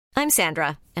I'm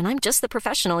Sandra, and I'm just the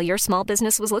professional your small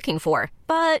business was looking for.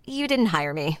 But you didn't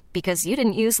hire me because you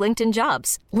didn't use LinkedIn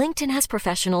Jobs. LinkedIn has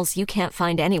professionals you can't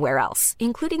find anywhere else,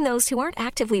 including those who aren't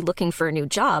actively looking for a new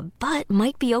job, but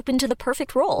might be open to the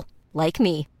perfect role, like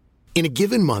me. In a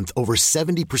given month, over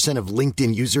 70% of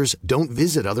LinkedIn users don't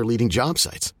visit other leading job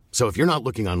sites. So if you're not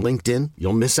looking on LinkedIn,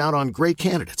 you'll miss out on great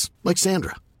candidates like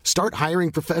Sandra. Start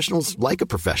hiring professionals like a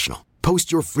professional.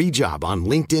 Post your free job on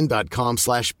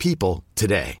linkedin.com/people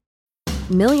today.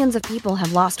 Millions of people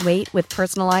have lost weight with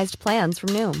personalized plans from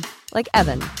Noom. Like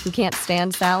Evan, who can't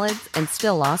stand salads and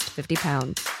still lost 50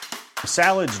 pounds.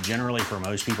 Salads generally for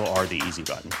most people are the easy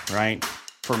button, right?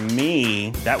 For me,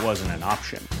 that wasn't an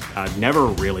option. I never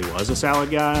really was a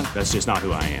salad guy. That's just not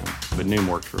who I am. But Noom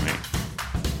worked for me.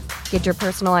 Get your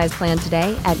personalized plan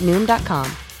today at Noom.com.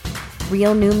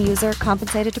 Real Noom user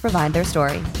compensated to provide their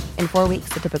story. In 4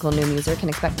 weeks, the typical Noom user can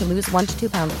expect to lose 1 to 2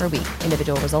 pounds per week.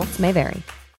 Individual results may vary.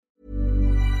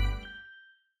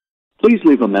 Please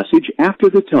leave a message after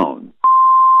the tone.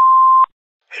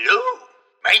 Hello,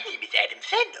 my name is Adam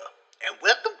Sandler, and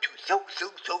welcome to So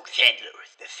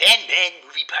Sandler's, the Sandman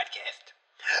Movie Podcast.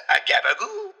 A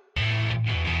gabagoo.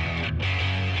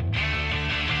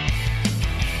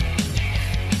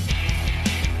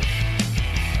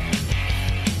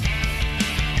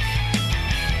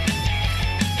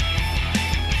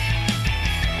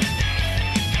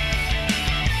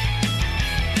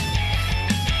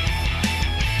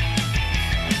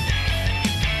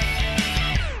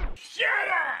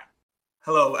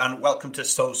 Hello and welcome to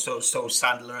So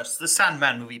Sandler's, the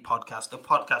Sandman Movie Podcast, a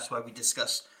podcast where we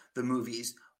discuss the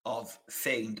movies of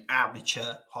famed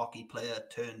amateur hockey player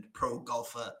turned pro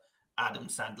golfer Adam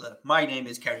Sandler. My name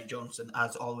is Kerry Jones, and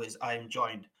as always, I am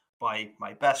joined by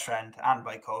my best friend and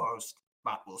my co-host,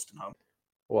 Matt Wolstenholme.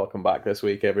 Welcome back this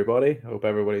week, everybody. Hope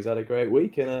everybody's had a great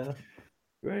week and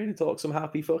ready to talk some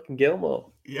happy fucking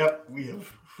Gilmore. Yep, we have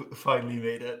finally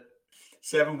made it.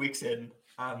 7 weeks in,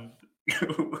 and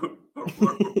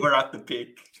we're at the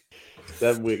peak.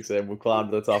 7 weeks in, we've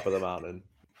climbed to the top of the mountain.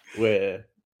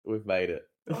 We've made it.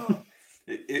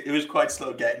 It was quite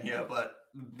slow getting here, but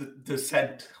the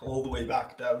descent all the way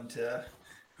back down to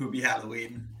Hubie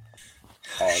Halloween.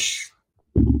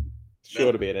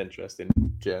 Sure to be an interesting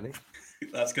journey.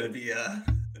 That's going to be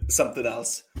something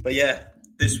else. But yeah,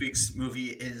 this week's movie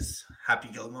is Happy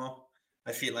Gilmore.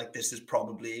 I feel like this is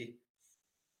probably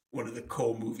one of the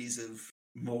core movies of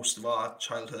most of our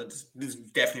childhood. This is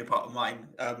definitely a part of mine.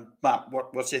 Matt,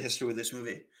 what's your history with this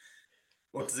movie?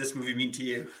 What does this movie mean to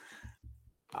you?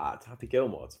 It's Happy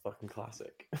Gilmore. It's a fucking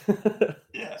classic.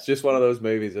 Yeah. It's just one of those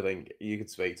movies I think you could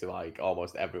speak to like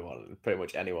almost everyone. Pretty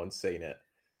much anyone's seen it,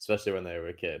 especially when they were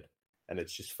a kid. And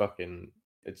it's just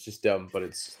it's just dumb, but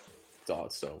it's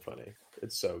so funny.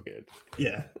 It's so good.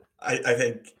 Yeah. I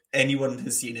think anyone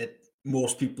who's seen it,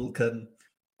 most people can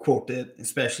quote it,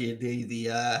 especially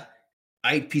the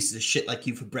I eat pieces of shit like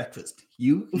you for breakfast.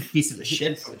 You eat pieces of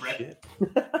shit for breakfast.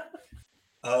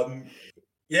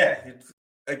 Yeah,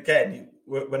 again,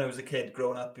 when I was a kid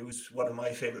growing up, it was one of my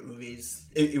favorite movies.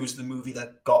 It was the movie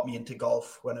that got me into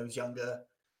golf when I was younger.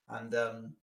 And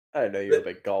I didn't know you were a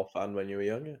big golf fan when you were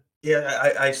younger.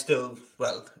 Yeah, I still,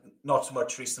 well, not so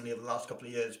much recently over the last couple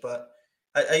of years, but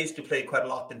I used to play quite a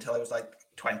lot until I was like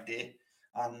 20.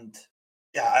 And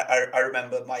yeah, I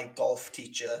remember my golf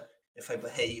teacher, if I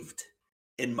behaved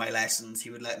in my lessons, he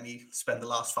would let me spend the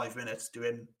last 5 minutes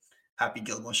doing Happy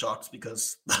Gilmore shots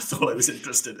because that's all I was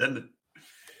interested in.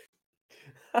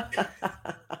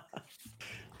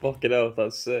 Fucking hell,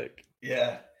 that's sick.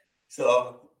 Yeah.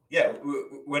 So, yeah,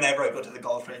 whenever I go to the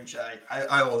golf range,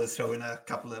 I always throw in a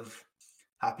couple of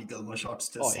Happy Gilmore shots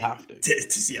to see how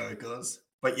it goes.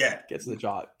 But yeah. Get to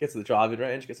the driving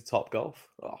range, get to Top Golf.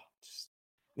 Oh, just...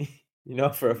 You know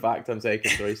for a fact I'm taking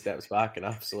 3 steps back and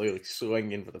absolutely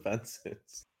swinging for the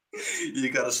fences. You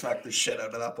got to smack the shit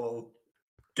out of that ball.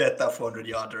 Get that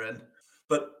 400-yarder in.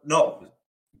 But no,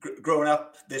 growing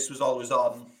up, this was always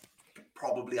on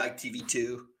probably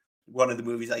ITV2, one of the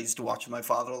movies I used to watch with my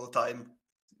father all the time.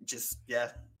 Just,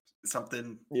 yeah,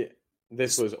 something. Yeah,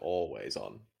 this was always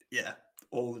on. Yeah,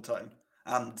 all the time.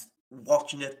 And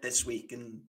watching it this week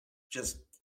and just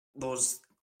those...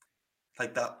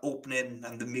 like that opening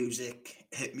and the music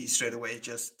hit me straight away.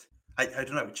 Just, I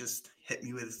don't know, it just hit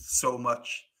me with so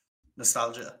much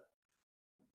nostalgia.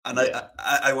 And yeah.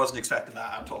 I wasn't expecting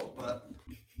that at all. But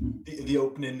the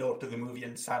opening note of the movie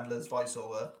and Sandler's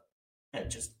voiceover, it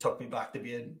just took me back to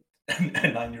being a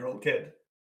 9-year-old kid.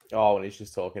 Oh, and he's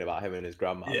just talking about him and his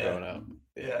grandma growing up.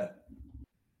 Yeah.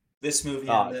 This movie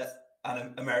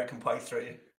and American Pie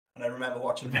 3. And I remember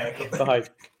watching American Pie.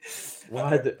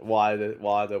 Why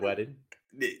the wedding?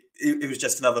 it was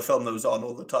just another film that was on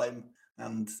all the time.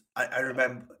 And I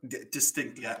remember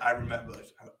distinctly, I remember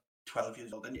 12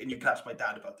 years old. And you can ask my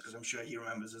dad about this because I'm sure he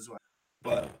remembers as well.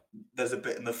 But there's a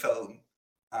bit in the film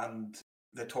and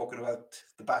they're talking about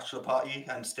the bachelor party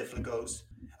and Stifler goes,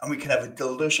 and we can have a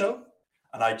dildo show.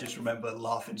 And I just remember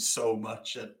laughing so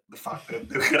much at the fact that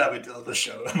they could have a dildo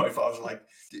show. And my father was like,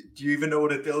 do you even know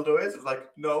what a dildo is? I was like,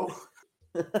 no.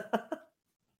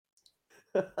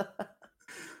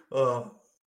 Oh,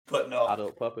 but no.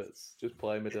 Adult puppets, just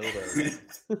playing with dildos.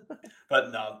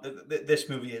 But no, this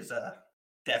movie is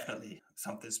definitely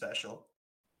something special.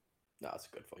 That's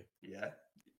a good one. Yeah.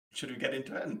 Should we get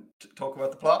into it and talk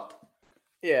about the plot?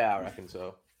 Yeah, I reckon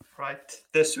so. Right.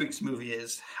 This week's movie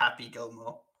is Happy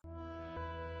Gilmore.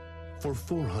 For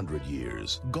 400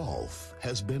 years, golf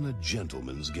has been a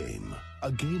gentleman's game.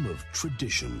 A game of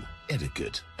tradition,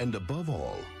 etiquette, and above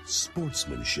all,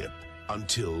 sportsmanship.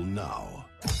 Until now.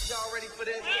 Y'all ready for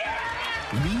this?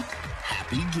 Meet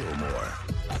Happy Gilmore.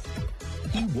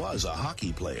 He was a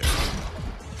hockey player.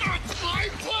 That's my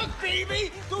puck,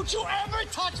 baby! Don't you ever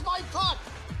touch my puck!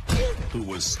 Who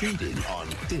was skating on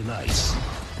thin ice.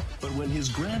 But when his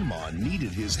grandma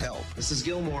needed his help... Mrs.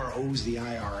 Gilmore owes the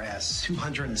IRS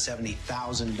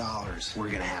 $270,000. We're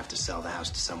gonna have to sell the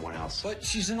house to someone else. But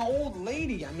she's an old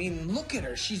lady. I mean, look at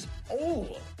her. She's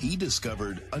old. He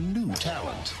discovered a new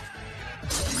talent.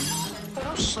 The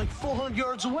house is like 400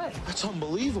 yards away. That's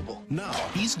unbelievable. Now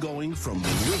he's going from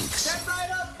the rinks... Step right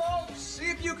up, folks.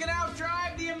 See if you can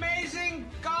outdrive the amazing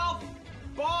golf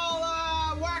ball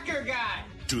whacker guy.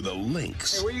 ...to the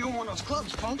links. Hey, where you going with those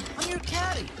clubs, punk? I'm your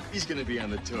caddy. He's gonna be on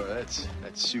the tour. That's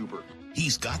super.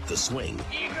 He's got the swing.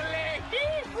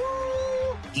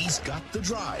 He's got the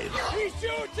drive. He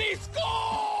shoots, he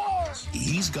scores!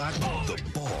 He's got the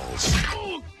balls.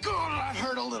 Oh, God, that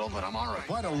hurt a little, but I'm all right.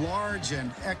 Quite a large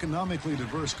and economically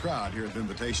diverse crowd here at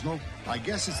Invitational. I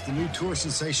guess it's the new tour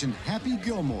sensation, Happy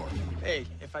Gilmore. Hey,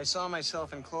 if I saw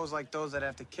myself in clothes like those, I'd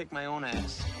have to kick my own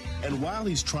ass. And while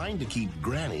he's trying to keep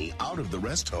Granny out of the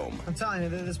rest home... I'm telling you,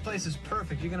 this place is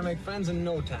perfect. You're gonna make friends in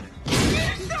no time.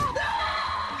 Get me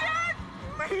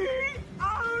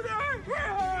out of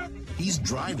here! He's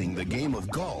driving the game of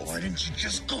golf. Why didn't you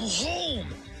just go home?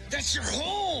 That's your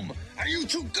home! Are you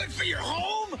too good for your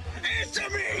home? Answer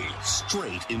me!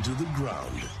 Straight into the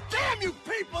ground. Damn you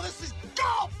people, this is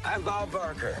golf! I'm Bob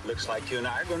Barker. Looks like you and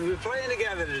I are going to be playing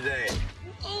together today.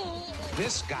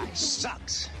 This guy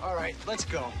sucks. All right, let's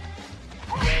go.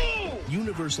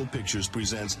 Universal Pictures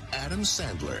presents Adam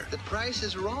Sandler The price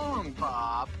is wrong,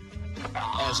 Bob.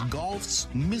 as golf's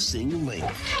missing link,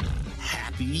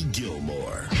 Happy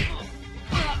Gilmore.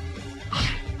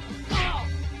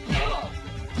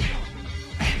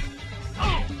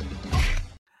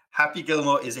 Happy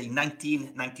Gilmore is a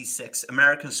 1996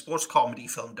 American sports comedy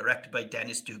film directed by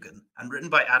Dennis Dugan and written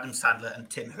by Adam Sandler and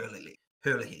Tim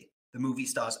Herlihy. The movie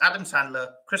stars Adam Sandler,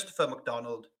 Christopher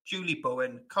McDonald, Julie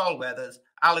Bowen, Carl Weathers,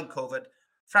 Alan Covert,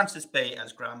 Frances Bay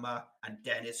as Grandma, and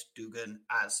Dennis Dugan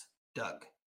as Doug.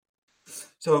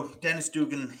 So Dennis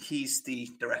Dugan, he's the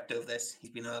director of this.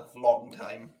 He's been a long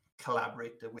time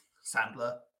collaborator with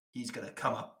Sandler. He's going to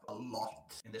come up a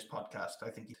lot in this podcast. I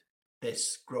think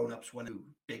this Grown Ups one,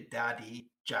 Big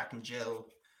Daddy, Jack and Jill,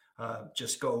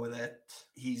 Just Go With It.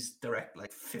 He's direct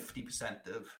like 50%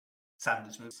 of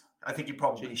Sandler's movies. I think he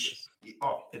probably...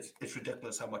 it's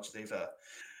ridiculous how much they've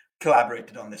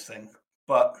collaborated on this thing.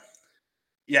 But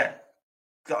yeah,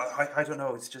 I don't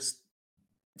know. It's just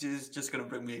going to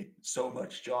bring me so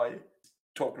much joy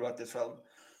talking about this film.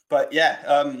 But yeah,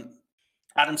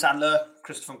 Adam Sandler,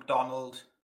 Christopher McDonald,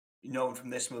 known from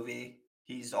this movie.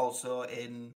 He's also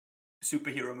in a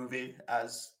superhero movie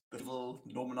as the little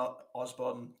Norman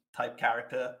Osborn type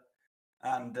character.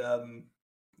 And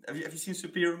have you seen a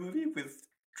superhero movie with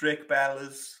Drake Bell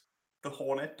as the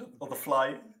Hornet or the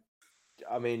Fly?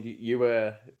 I mean,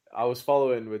 I was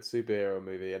following with superhero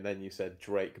movie, and then you said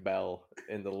Drake Bell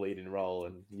in the leading role,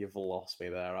 and you've lost me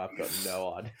there. I've got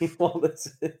no idea what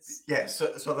this is. Yeah, so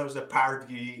there was a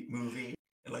parody movie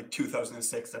in like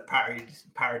 2006 that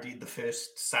parodied the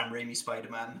first Sam Raimi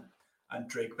Spider-Man, and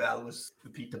Drake Bell was the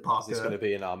Peter Parker. Is this going to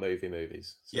be in our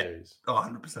movies series? Yeah,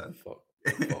 100%.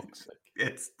 Fuck's sake.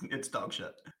 It's dog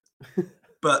shit.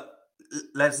 But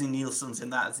Leslie Nielsen's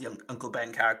in that as the Uncle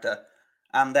Ben character.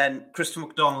 And then Christopher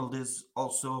McDonald is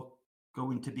also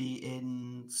going to be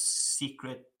in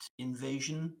Secret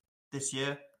Invasion this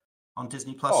year on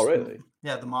Disney+. Oh, really?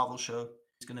 Yeah, the Marvel show.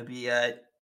 He's going to be a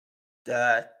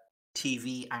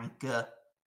TV anchor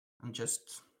and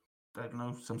just, I don't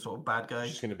know, some sort of bad guy.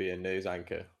 He's going to be a news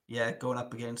anchor. Yeah, going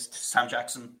up against Sam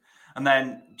Jackson. And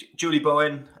then Julie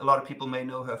Bowen, a lot of people may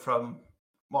know her from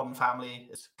Modern Family.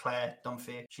 It's Claire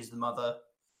Dunphy. She's the mother.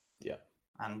 Yeah.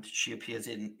 And she appears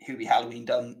in Hubie Halloween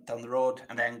down the road.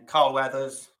 And then Carl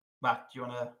Weathers. Matt, do you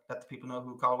want to let the people know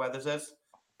who Carl Weathers is?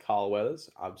 Carl Weathers,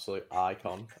 absolute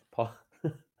icon.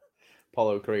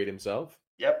 Apollo Creed himself.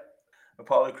 Yep.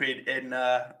 Apollo Creed in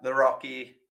the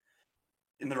Rocky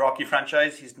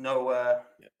franchise. He's no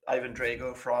Ivan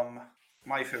Drago from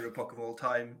my favorite book of all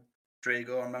time,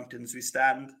 Drago on Mountains We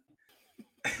Stand.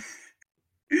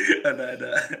 And then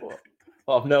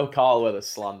Well, no Carl Weathers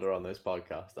slander on this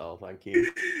podcast, Al. Thank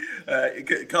you.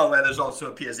 Carl Weathers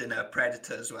also appears in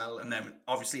Predator as well, and then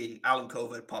obviously Alan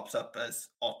Covert pops up as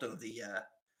Otto the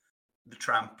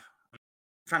tramp,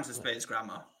 Francis Bates'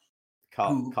 grandma.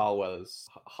 Carl Weathers,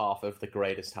 half of the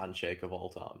greatest handshake of all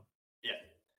time.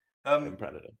 Yeah. In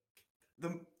Predator.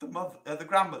 The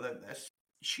grandmother in this,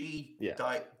 she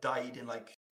died in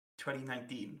like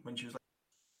 2019 when she was like.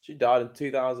 She died in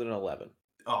 2011.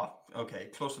 Oh, okay,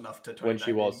 close enough to 2019. When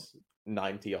she was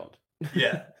 90 odd.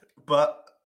 Yeah, but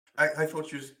I thought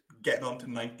she was getting on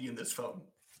to 90 in this film.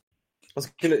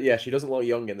 She doesn't look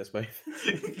young in this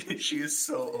movie. She is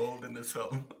so old in this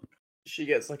film. She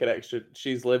gets like an extra.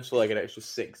 She's lived for like an extra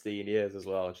 16 years as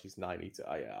well, and she's 92.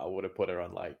 I would have put her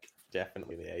on like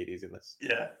definitely in the 80s in this.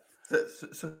 Yeah.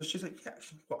 So she's like,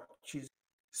 she's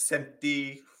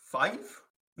 75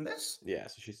 in this? Yeah,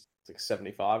 so she's like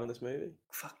 75 in this movie.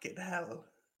 Fucking hell.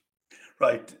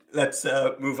 Right, let's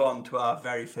move on to our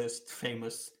very first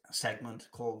famous segment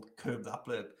called Curb That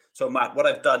Blurb. So, Matt, what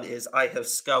I've done is I have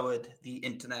scoured the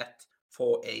internet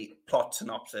for a plot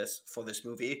synopsis for this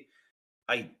movie.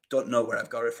 I don't know where I've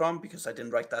got it from because I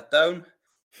didn't write that down.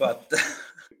 But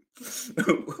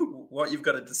what you've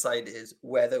got to decide is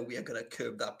whether we are going to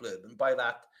curb that blurb. And by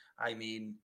that, I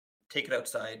mean take it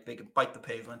outside, make it bite the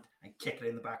pavement, and kick it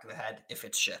in the back of the head if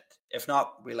it's shit. If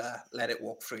not, we'll let it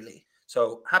walk freely.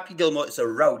 So, Happy Gilmore is a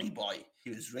rowdy boy.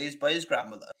 He was raised by his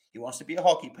grandmother. He wants to be a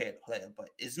hockey player, but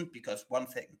isn't because one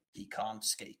thing, he can't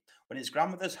skate. When his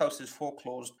grandmother's house is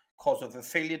foreclosed because of a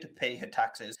failure to pay her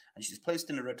taxes and she's placed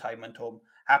in a retirement home,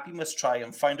 Happy must try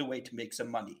and find a way to make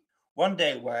some money. One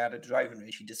day, while at a driving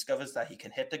range, he discovers that he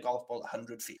can hit a golf ball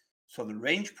 100 feet. So the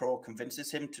range pro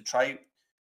convinces him to try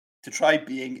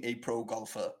being a pro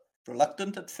golfer.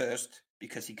 Reluctant at first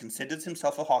because he considers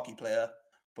himself a hockey player,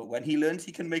 but when he learns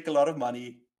he can make a lot of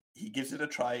money, he gives it a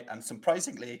try, and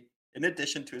surprisingly, in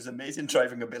addition to his amazing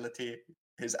driving ability,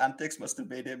 his antics must have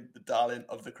made him the darling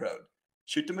of the crowd.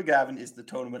 Shooter McGavin is the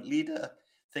tournament leader,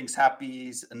 thinks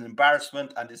Happy's an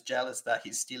embarrassment, and is jealous that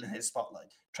he's stealing his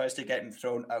spotlight. Tries to get him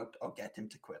thrown out or get him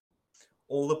to quit.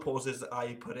 All the pauses that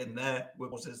I put in there were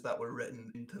pauses that were written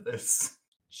into this.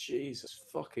 Jesus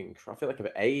fucking Christ. I feel like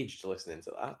I've aged listening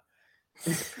to that.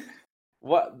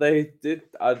 What they did,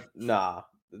 nah.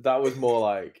 That was more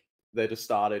like they just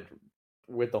started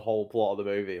with the whole plot of the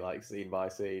movie, like scene by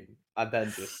scene, and then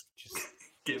just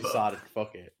decided,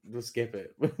 fuck it, we'll skip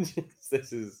it.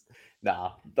 This is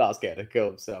that's getting a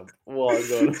come. So what is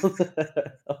going on?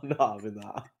 I'm not having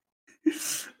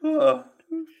that.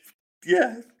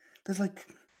 Yeah, there's like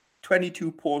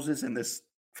 22 pauses in this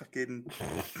fucking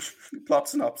plot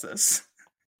synopsis.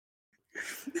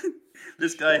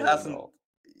 This guy hasn't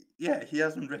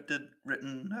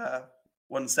written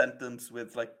one sentence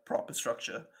with like proper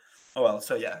structure. Oh well,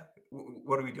 so yeah,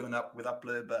 what are we doing up with that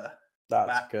blurb?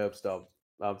 That's curb stomp.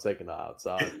 I'm taking that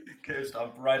outside. Curb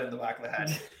stomp right in the back of the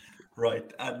head.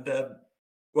 Right, and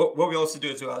what we also do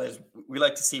as well is we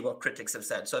like to see what critics have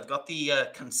said. So I've got the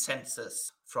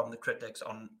consensus from the critics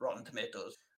on Rotten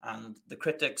Tomatoes, and the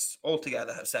critics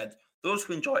altogether have said those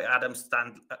who enjoy Adam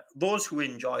Sandler's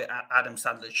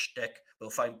shtick will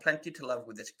find plenty to love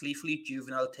with its gleefully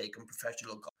juvenile take on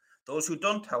professional golf. Those who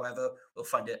don't, however, will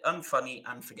find it unfunny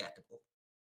and forgettable.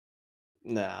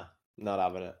 Nah, not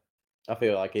having it. I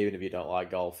feel like even if you don't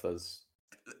like golf, there's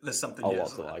something a lot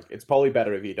to like. It's probably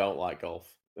better if you don't like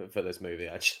golf for this movie,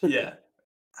 actually. Yeah.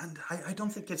 And I don't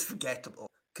think it's forgettable,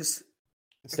 because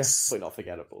it's definitely not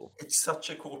forgettable. It's such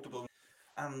a quotable.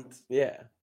 And yeah,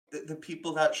 the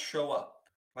people that show up,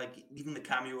 like even the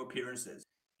cameo appearances,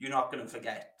 you're not going to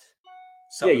forget.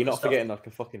 Yeah, you're not forgetting like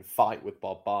a fucking fight with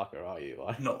Bob Barker, are you?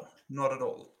 Like... No, not at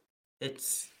all.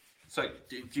 It's so.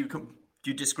 Do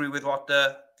you disagree with what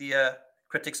the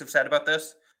critics have said about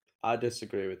this? I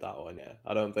disagree with that one. Yeah,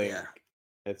 I don't think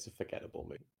it's a forgettable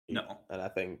movie. No, and I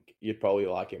think you'd probably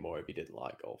like it more if you didn't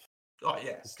like golf. Oh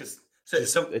yeah, because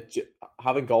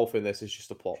having golf in this is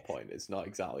just a plot point. It's not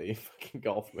exactly a fucking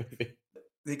golf movie.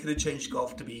 They could have changed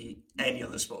golf to be any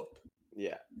other sport.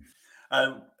 Yeah.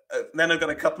 Then I've got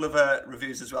a couple of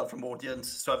reviews as well from audience.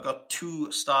 So I've got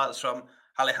 2 stars from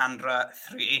Alejandra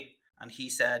 3, and he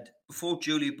said, before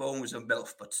Julie Bowen was a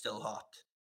MILF, but still hot.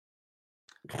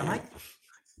 And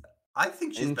I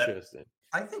think she's better. Interesting.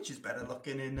 I think she's better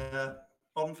looking in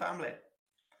Modern Family.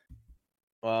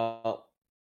 Well,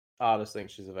 I just think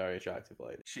she's a very attractive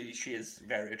lady. She is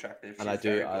very attractive. And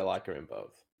I like her in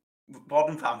both.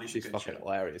 Modern Family is She's a good fucking show.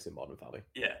 hilarious in Modern Family.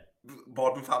 Yeah,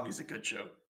 Modern Family is a good show.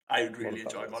 I would really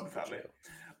enjoy Modern Family.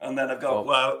 And then I've got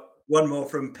one more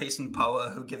from Pace and Power,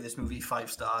 who give this movie 5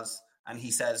 stars, and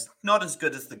he says, not as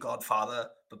good as The Godfather,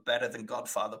 but better than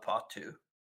Godfather Part 2.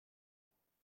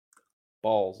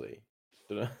 Ballsy.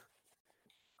 Dunno.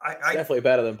 I Definitely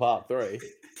better than Part 3.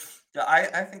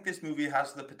 I think this movie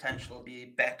has the potential to be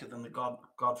better than The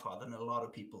Godfather in a lot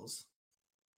of people's.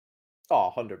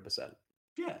 Oh, 100%.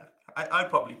 Yeah, I'd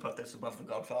probably put this above The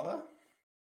Godfather.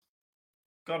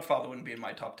 Godfather wouldn't be in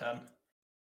my top 10.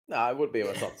 No, it would be in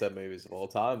my top 10 movies of all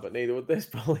time, but neither would this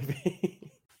probably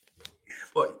be.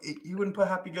 What, you wouldn't put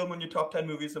Happy Gilmore in your top 10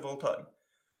 movies of all time?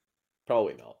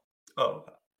 Probably not. Oh,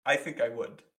 I think I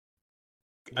would.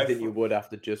 You think you would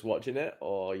after just watching it,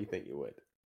 or you think you would?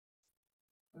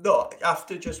 No,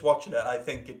 after just watching it, I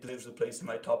think it deserves a place in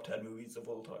my top 10 movies of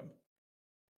all time.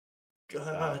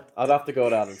 God. I'd have to go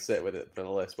down and sit with it for the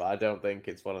list, but I don't think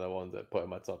it's one of the ones that put in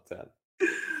my top 10.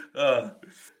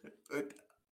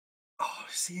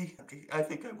 See, I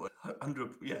think I would.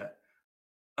 100, yeah.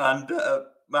 And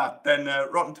Matt, then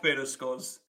Rotten Tomatoes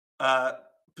scores,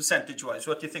 percentage-wise,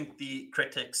 what do you think the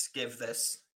critics give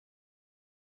this?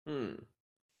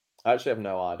 I actually have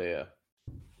no idea.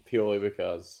 Purely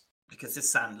because... Because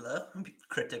it's Sandler.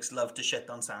 Critics love to shit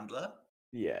on Sandler.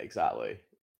 Yeah, exactly.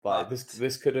 Like,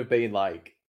 this could have been,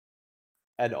 like,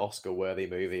 an Oscar-worthy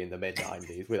movie in the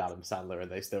mid-90s with Adam Sandler,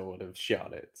 and they still would have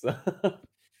shot it. So.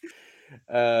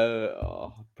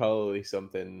 Probably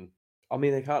something... I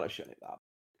mean, they can't have shot it that,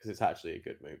 because it's actually a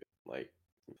good movie. Like,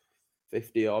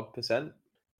 50-odd%.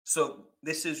 So,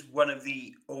 this is one of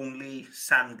the only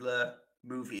Sandler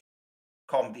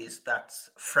comedies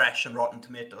that's fresh and Rotten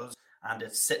Tomatoes, and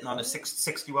it's sitting on a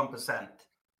 61%.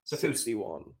 So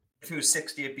 61. If it was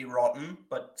 60, it'd be rotten,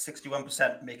 but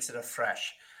 61% makes it a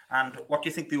fresh. And what do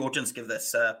you think the audience give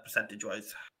this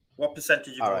percentage-wise? What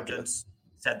percentage of audience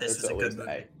said this is a good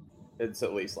movie? It's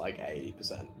at least like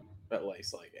 80%. At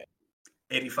least like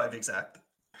 85 exact.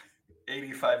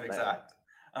 85 exact.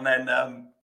 And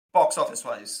then box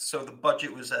office-wise, so the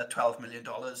budget was $12 million.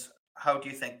 How do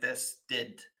you think this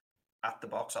did at the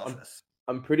box office?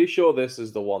 I'm pretty sure this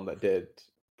is the one that did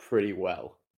pretty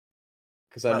well.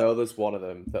 Because I know there's one of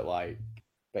them that, like,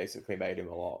 basically made him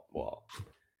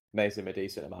made him a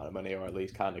decent amount of money, or at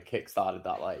least kind of kickstarted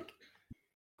that, like,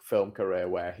 film career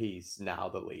where he's now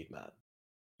the lead man.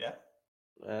 Yeah.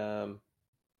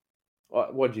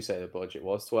 What did you say the budget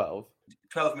was? 12?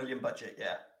 12 million budget,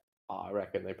 yeah. I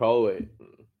reckon they probably...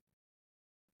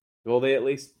 Well, they at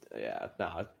least... Yeah,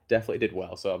 definitely did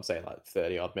well, so I'm saying, like,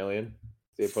 30-odd million.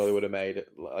 They probably would have made,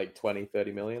 like, 20,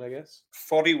 30 million, I guess.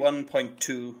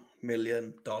 $41.2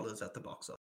 million at the box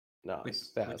office.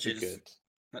 Nice. That's a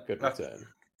good return.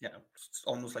 Yeah, it's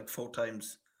almost like four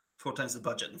times the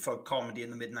budget. And for a comedy in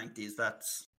the mid-90s,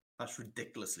 that's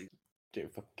ridiculously... Doing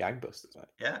fucking gangbusters, right?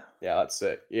 Yeah. Yeah, that's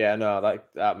it. Yeah, no,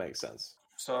 that makes sense.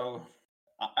 So,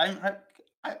 I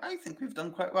think we've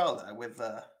done quite well there with...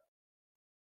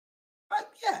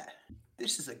 yeah,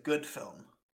 this is a good film.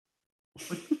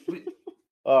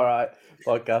 All right,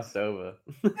 podcast over.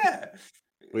 Yeah.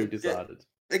 We've decided.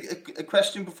 A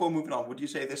question before moving on. Would you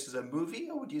say this is a movie,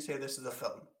 or would you say this is a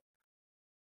film?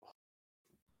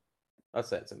 I'd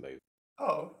say it's a movie.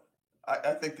 Oh,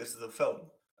 I think this is a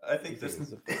film. I think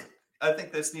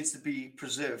this needs to be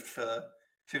preserved for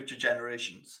future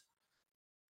generations.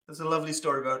 There's a lovely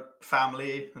story about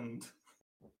family and...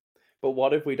 But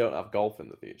what if we don't have golf in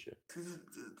the future? It's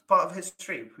part of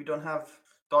history. We don't have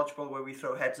dodgeball where we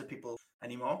throw heads at people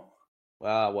anymore.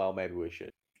 Well, maybe we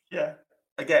should. Yeah.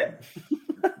 Again,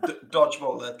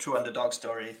 dodgeball, the true underdog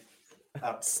story.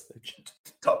 That's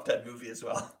top 10 movie as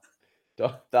well.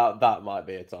 That might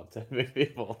be a top 10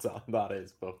 movie of all time. That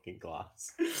is fucking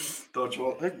class.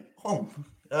 Dodgeball.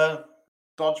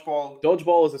 Dodgeball.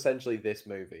 Dodgeball is essentially this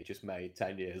movie, just made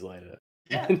 10 years later.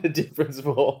 Yeah. In a different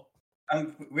sport.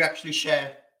 And we actually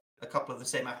share a couple of the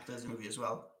same actors in the movie as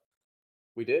well.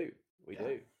 We do. We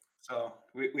do. So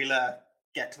we'll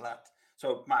get to that.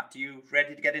 So, Matt, are you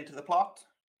ready to get into the plot?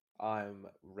 I'm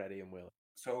ready and willing.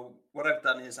 So what I've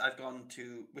done is I've gone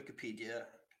to Wikipedia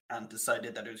and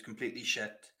decided that it was completely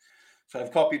shit. So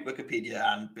I've copied Wikipedia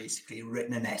and basically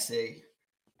written an essay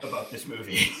about this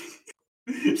movie.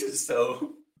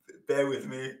 So bear with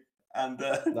me. And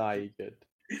nah, you good.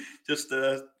 Just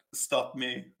stop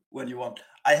me when you want.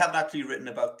 I haven't actually written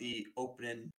about the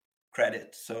opening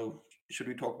credits. So should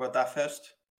we talk about that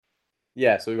first?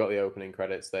 Yeah, so we've got the opening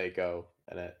credits. There you go,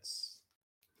 and it's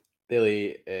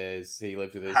Billy he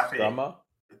lives with his grandma.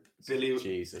 Billy,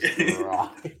 Jesus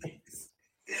Christ!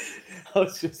 I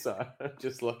was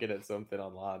just looking at something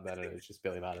online then, and it's just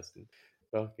Billy Madison.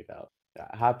 Fucking hell.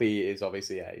 Happy is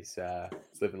obviously he's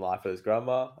living life with his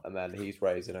grandma, and then he's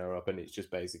raising her up, and it's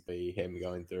just basically him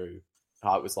going through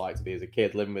how it was like to be as a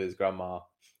kid living with his grandma.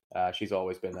 She's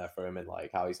always been there for him, and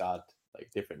like how he's had like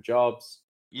different jobs.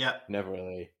 Yeah. Never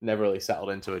really settled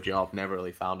into a job. Never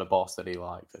really found a boss that he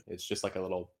liked. It's just like a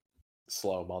little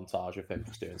slow montage of him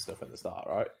just doing stuff at the start,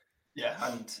 right? Yeah,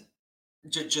 and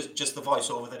just the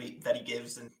voiceover that he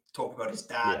gives and talk about his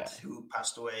dad who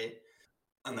passed away.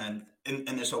 And then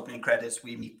in this opening credits,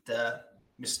 we meet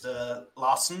Mr.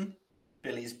 Larson,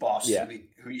 Billy's boss,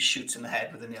 who he shoots in the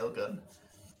head with a nail gun.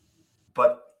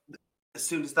 But as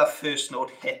soon as that first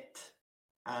note hit,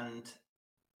 and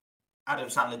Adam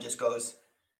Sandler just goes,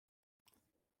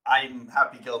 "I'm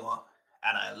Happy Gilmore,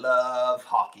 and I love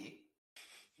hockey."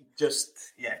 Just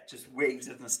waves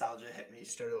of nostalgia hit me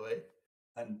straight away.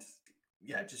 And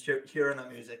yeah, just hearing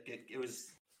that music, it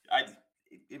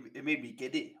made me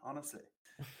giddy, honestly.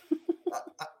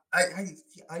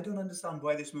 I don't understand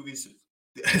why this movie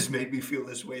has made me feel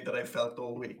this way that I felt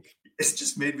all week. It's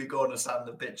just made me go on a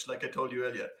Sandler bitch, like I told you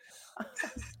earlier.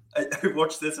 I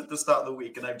watched this at the start of the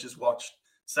week, and I've just watched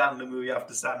Sandler movie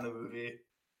after Sandler movie.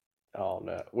 Oh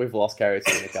no, we've lost Kerry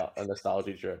to a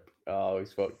nostalgia trip. Oh,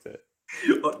 he's fucked it.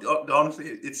 Honestly,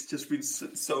 it's just been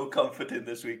so comforting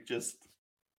this week, just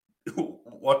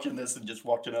watching this and just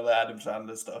watching other Adam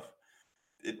Sandler stuff.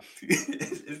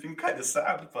 It's been kind of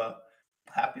sad, but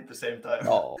happy at the same time.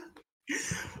 Oh.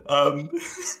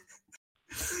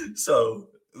 So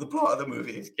the plot of the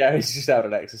movie. Gary's just had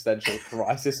an existential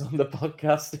crisis on the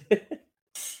podcast.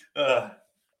 I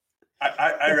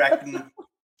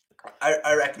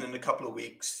reckon in a couple of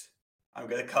weeks I'm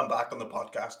going to come back on the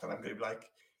podcast and I'm going to be like,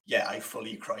 yeah, I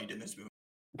fully cried in this movie.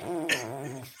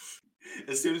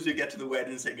 As soon as we get to the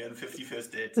wedding singer and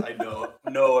 51st dates, I know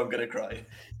I'm going to cry.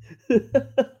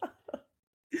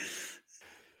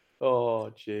 Oh,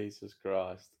 Jesus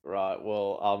Christ. Right,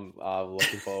 well, I'm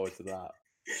looking forward to that.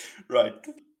 Right,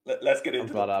 let's get into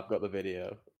I'm glad I've got the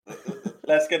video.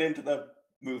 Let's get into the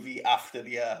movie after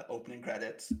the opening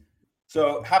credits.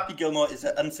 So, Happy Gilmore is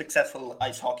an unsuccessful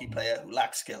ice hockey player who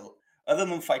lacks skill. Other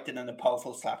than fighting in a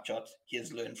powerful slap shot, he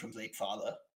has learned from his late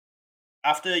father.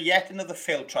 After yet another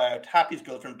failed tryout, Happy's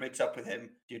girlfriend breaks up with him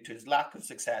due to his lack of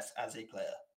success as a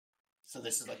player. So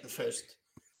this is like the first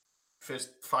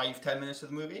 5-10 minutes of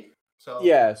the movie. So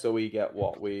yeah, so we get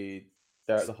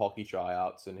they're at the hockey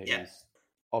tryouts, and he's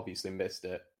obviously missed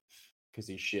it because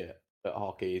he's shit at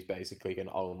hockey. He's basically can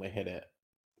only hit it.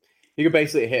 He can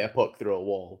basically hit a puck through a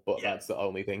wall, but that's the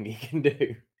only thing he can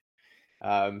do.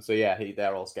 So yeah,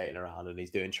 they're all skating around, and he's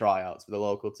doing tryouts for the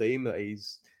local team that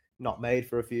he's not made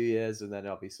for a few years, and then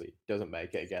obviously doesn't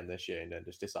make it again this year, and then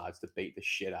just decides to beat the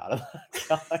shit out of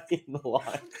that guy in the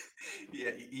line.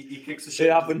 Yeah, he kicks the shit.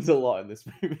 It happens a lot in this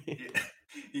movie.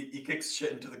 He kicks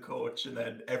shit into the coach, and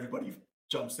then everybody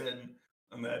jumps in,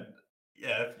 and then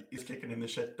he's kicking the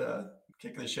shit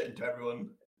into everyone.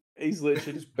 He's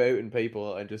literally just booting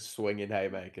people and just swinging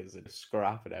haymakers and just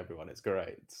scrapping everyone. It's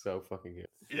great. It's so fucking good.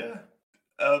 Yeah.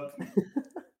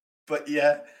 But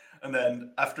yeah. And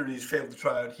then after he's failed the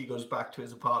tryout, he goes back to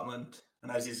his apartment. And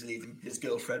as he's leaving, his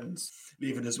girlfriend's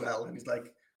leaving as well. And he's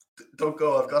like, "Don't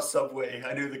go, I've got Subway.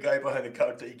 I knew the guy behind the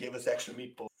counter. He gave us extra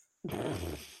meatballs."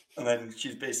 And then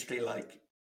she's basically like,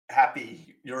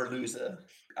 "Happy, you're a loser.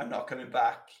 I'm not coming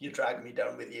back. You're dragging me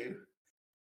down with you."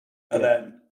 And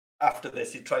then after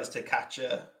this, he tries to catch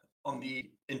her on the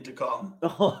intercom.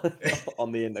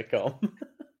 On the intercom.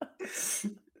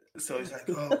 So he's like,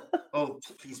 oh,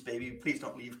 please, baby, please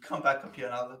don't leave. Come back up here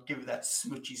and I'll give you that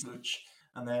smoochy smooch.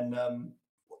 And then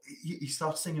he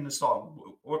starts singing a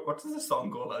song. What does the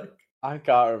song go like? I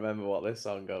can't remember what this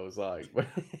song goes like, but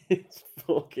it's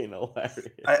fucking hilarious.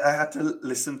 I had to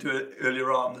listen to it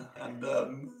earlier on, and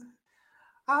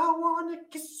I want to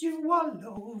kiss you all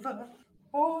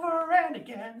over and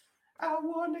again. I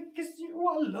want to kiss you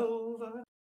all over.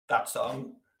 That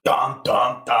song. Dum,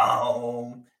 dum,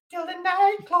 dum. Till the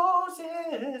night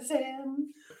closes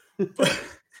in. Till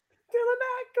the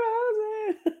night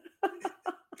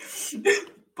closes in.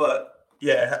 But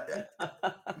yeah,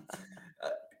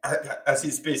 as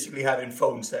he's basically having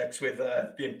phone sex with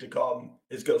the intercom,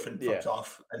 his girlfriend fucks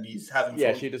off, and he's having.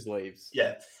 Yeah, she just leaves.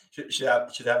 Yeah, he's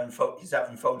having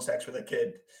phone sex with a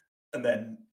kid, and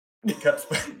then it cuts.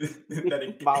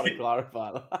 About to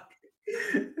clarify that.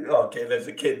 Okay, there's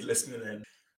a kid listening in,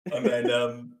 and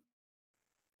then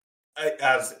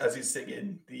as he's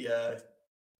singing,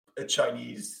 a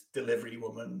Chinese delivery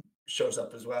woman shows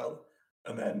up as well,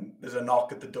 and then there's a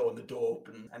knock at the door, and the door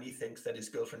opens, and he thinks that his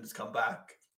girlfriend has come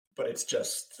back, but it's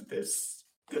just this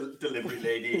delivery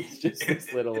lady. It's just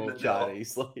this little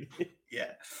Chinese lady.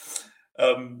 Yeah.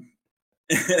 And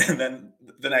then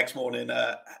the next morning,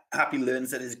 Happy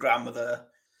learns that his grandmother.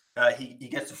 He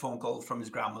gets a phone call from his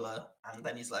grandmother, and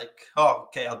then he's like, "Oh,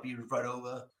 okay, I'll be right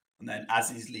over." And then as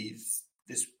he leaves,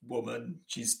 this woman,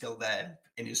 she's still there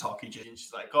in his hockey jersey.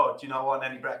 She's like, "Oh, do you not want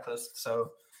any breakfast?"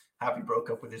 So Happy broke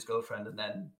up with his girlfriend and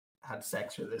then had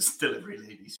sex with this delivery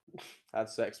lady. Had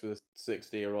sex with a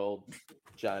 60-year-old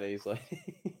Chinese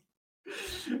lady.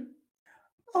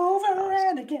 Over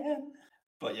and again.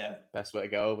 But yeah. Best way to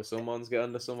go over someone's get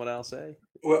under someone else, eh?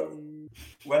 Well,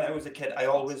 when I was a kid, I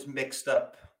always mixed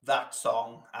up that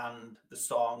song and the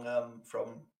song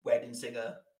from Wedding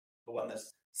Singer, the one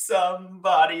that's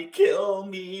 "Somebody Kill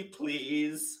Me,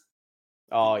 Please."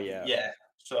 Oh yeah, yeah.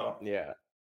 So yeah,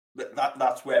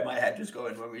 that's where my head was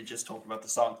going when we just talked about the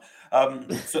song.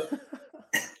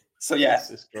 So yeah,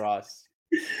 Jesus Christ,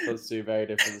 those two very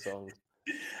different songs.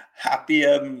 Happy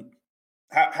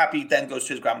then goes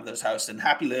to his grandmother's house, and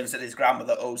Happy learns that his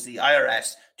grandmother owes the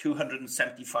IRS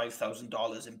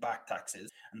 $275,000 in back taxes,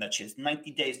 and that she has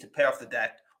 90 days to pay off the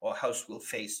debt, or house will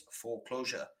face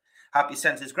foreclosure. Happy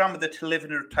sends his grandmother to live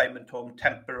in a retirement home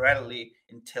temporarily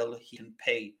until he can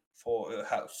pay for her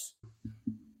house.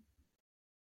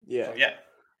 Yeah.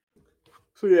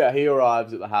 So he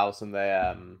arrives at the house, and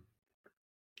they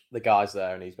the guy's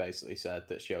there, and he's basically said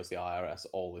that she owes the IRS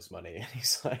all this money, and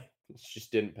he's like, she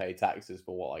just didn't pay taxes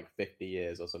for what, like 50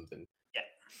 years or something. Yeah.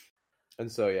 And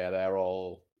so they're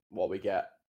all what we get.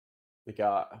 The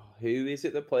guy, who is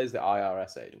it that plays the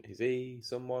IRS agent? Is he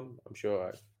someone? I'm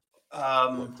sure I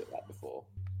looked at that before.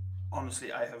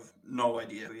 Honestly, I have no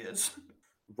idea who he is.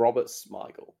 Robert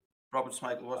Smigel. Robert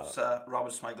Smigel. What's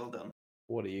Robert Smigel done?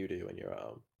 What do you do when you're at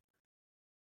home?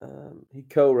 He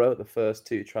co-wrote the first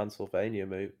two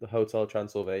the Hotel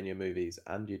Transylvania movies,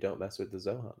 and You Don't Mess with the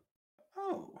Zohan.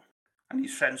 Oh, and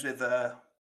he's friends with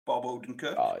Bob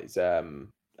Odenkirk. Oh, he's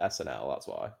SNL. That's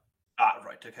why. Ah,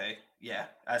 right. Okay. Yeah,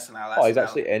 SNL. Oh, he's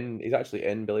actually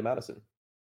in Billy Madison.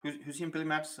 Who's he in Billy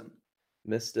Madison?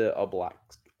 Mr.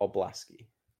 Oblasky.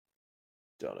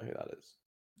 Don't know who that is.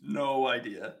 No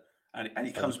idea. And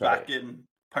he comes back in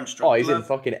Punch Drunk Love. Oh, he's in Love.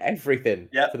 fucking everything.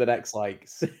 Yeah. For the next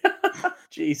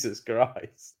Jesus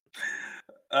Christ.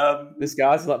 This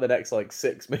guy's like the next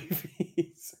 6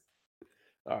 movies.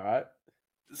 All right.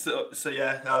 So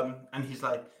yeah, and he's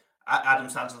like, Adam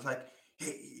Sandler's like,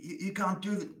 hey, you can't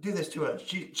do this to her.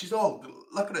 She's old.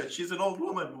 Look at her. She's an old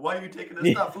woman. Why are you taking her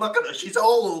stuff? Look at her. She's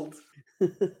old.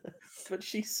 But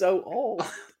she's so old.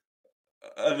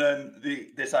 And then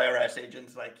this IRS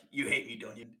agent's like, you hate me,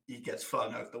 don't you? He gets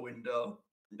flung out the window,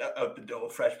 out the door,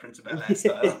 Fresh Prince of Bel-Air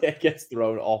style. It gets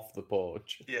thrown off the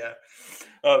porch. Yeah.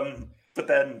 But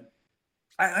then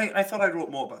I thought I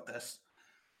wrote more about this.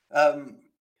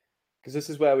 Because this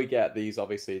is where we get these,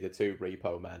 obviously, the two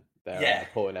repo men. They're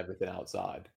pulling everything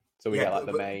outside. So we get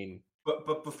the main.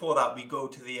 But before that, we go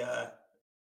to the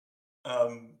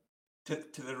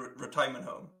to the retirement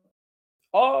home.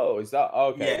 Oh, is that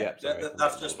okay? Yeah, sorry,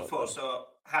 that's just before. So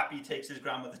Happy takes his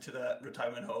grandmother to the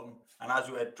retirement home, and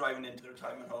as we're driving into the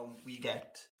retirement home, we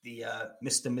get the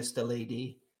Mr.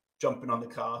 Lady jumping on the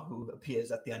car, who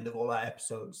appears at the end of all our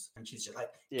episodes, and she's just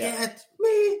like, "Get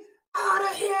me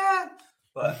out of here!"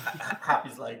 But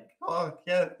Happy's like, "Oh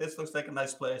yeah, this looks like a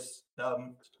nice place.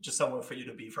 Just somewhere for you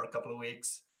to be for a couple of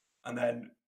weeks." And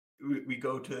then we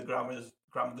go to the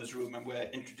grandmother's room, and we're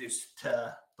introduced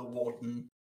to the warden.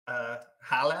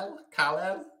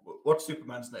 Kal-El? What's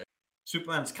Superman's name?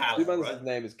 Superman's Kal-El. Superman's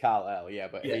name is Kal-El,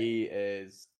 but he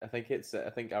is. I think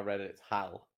I read it. It's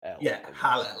Hal-El. Yeah,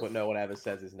 Hal-El. But no one ever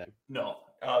says his name. No.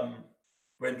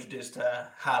 We're introduced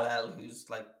to Hal-El, who's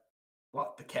like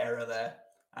the carer there,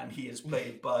 and he is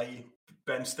played by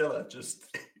Ben Stiller.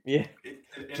 Just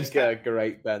get a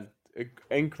great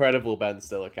incredible Ben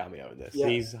Stiller cameo in this. Yeah.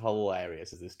 He's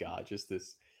hilarious as this guy. Just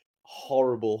this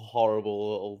horrible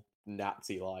little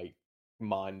Nazi-like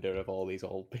minder of all these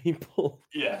old people.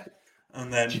 Yeah.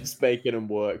 And then just making them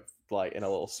work in a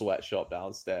little sweatshop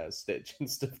downstairs, stitching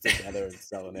stuff together and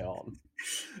selling it on.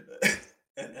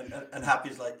 And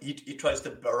Happy's like, he tries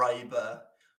to bribe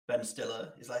Ben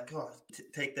Stiller. He's like, "Oh,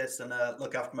 take this and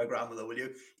look after my grandmother, will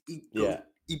you?"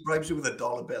 He bribes you with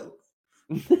 $1 bill.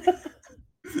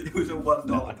 It was a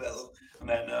 $1 bill. And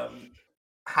then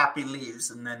Happy leaves,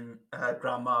 and then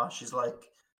Grandma, she's like,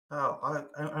 "Oh,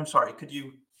 I'm sorry. Could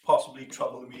you possibly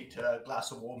trouble me to a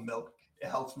glass of warm milk? It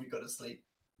helps me go to sleep."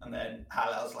 And then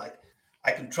Hal-El's like,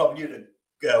 I can trouble you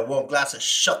to one glass of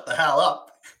shut the hell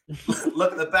up.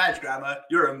 Look at the badge, Grandma.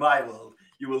 You're in my world.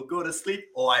 You will go to sleep,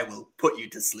 or I will put you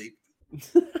to sleep.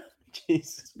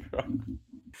 Jesus Christ.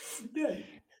 Yeah.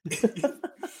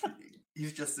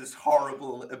 He's just this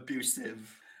horrible,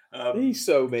 abusive. He's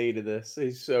so mean in this.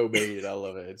 He's so mean. I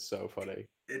love it. It's so funny.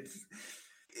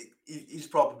 He's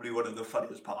probably one of the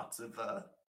funniest parts of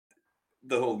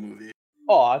the whole movie.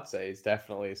 Oh, I'd say it's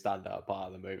definitely a standout part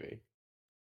of the movie.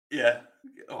 Yeah.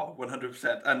 Oh,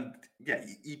 100%. And yeah,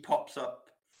 he pops up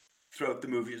throughout the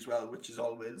movie as well, which is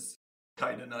always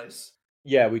kind of nice.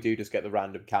 Yeah, we do just get the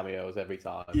random cameos every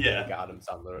time. Yeah. Like Adam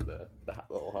Sandler at the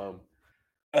little home.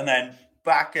 And then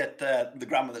back at the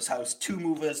grandmother's house, two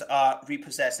movers are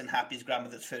repossessing Happy's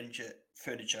grandmother's furniture.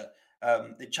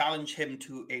 They challenge him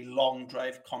to a long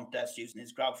drive contest using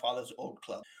his grandfather's old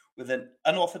club. With an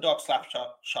unorthodox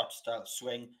slap-shot style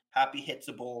swing, Happy hits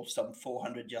a ball some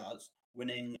 400 yards,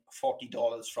 winning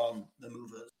 $40 from the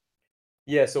movers.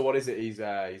 Yeah, so what is it? He's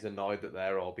annoyed that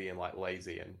they're all being like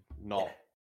lazy and not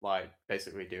like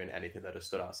basically doing anything that has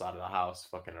stood outside of the house,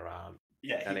 fucking around.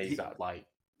 Yeah, and he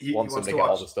wants them to to get all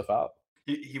watch- the stuff out.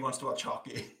 He wants to watch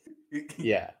hockey.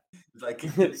 Yeah. He's like, So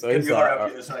give he's me like,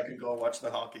 up here so I can go and watch the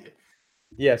hockey.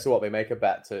 Yeah, so what, they make a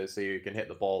bet to see who can hit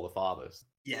the ball the farthest.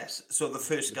 Yes. So the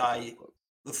first guy,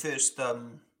 the first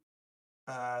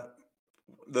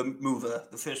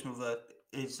mover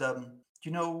is do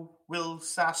you know Will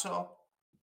Sasso?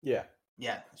 Yeah.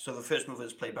 Yeah. So the first mover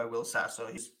is played by Will Sasso.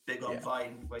 He's big on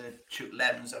Vine where they shoot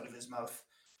lemons out of his mouth.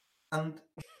 And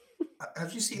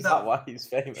have you seen Is that? that why he's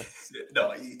famous?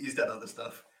 No, he's done other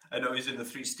stuff. I know he's in the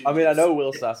Three Stooges. I mean, I know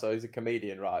Will Sasso, he's a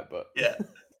comedian, right? But yeah,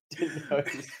 didn't know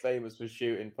he's famous for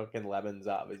shooting fucking lemons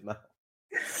out of his mouth.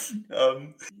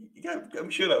 Yeah, I'm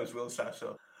sure that was Will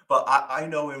Sasso. But I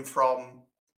know him from,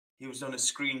 he was on a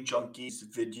Screen Junkies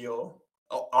video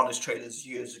on his trailers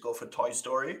years ago for Toy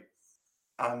Story.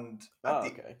 And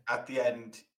at the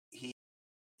end,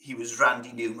 he was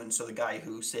Randy Newman, so the guy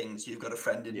who sings "You've Got a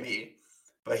Friend in Me,"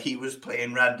 but he was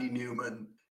playing Randy Newman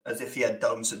as if he had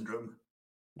Down syndrome.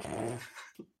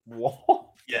 What?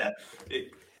 Yeah,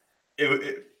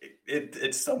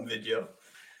 it's some video.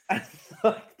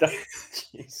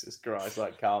 Jesus Christ,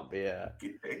 that can't be it.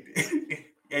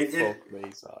 Fuck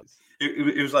me, size.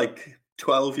 It was like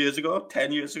 12 years ago,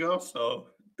 10 years ago, so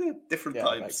different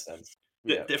times. Makes sense.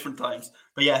 Different times.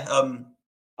 But yeah,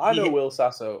 I know Will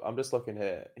Sasso. I'm just looking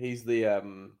here. He's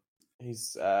the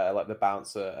he's like the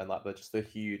bouncer and like just the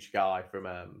huge guy from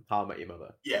How I Met Your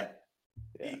Mother. Yeah.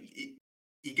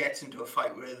 He gets into a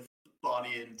fight with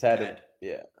Barney and Ted.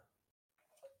 Yeah.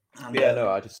 And,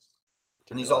 I just.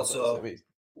 And he's also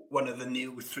one of the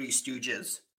new Three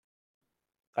Stooges.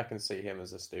 I can see him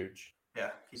as a stooge.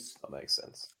 Yeah, that makes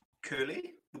sense.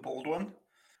 Curly, the bald one.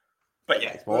 But yeah,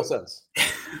 makes more sense.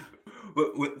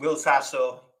 Will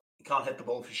Sasso, he can't hit the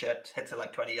ball for shit. Hits it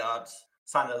like 20 yards.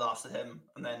 Sandler laughs at him,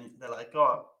 and then they're like,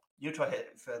 "Oh, you try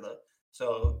hit it further."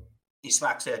 So he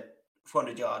smacks it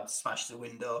 400 yards, smashes the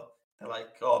window. They're like,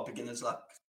 "Oh, beginner's luck.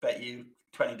 Bet you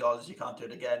 $20 you can't do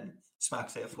it again."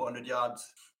 Smacks it 400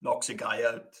 yards, knocks a guy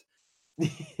out.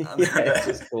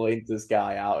 Just points this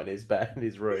guy out in his bed in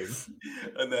his room.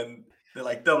 And then they're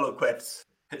like, double quits,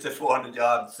 hits it 400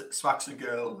 yards, smacks a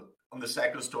girl on the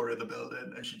second story of the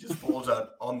building, and she just falls out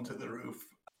onto the roof.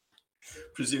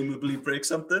 Presumably breaks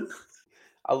something.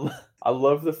 I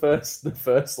love the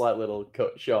first like little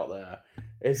cut shot there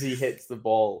as he hits the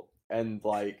ball and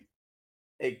like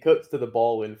it cuts to the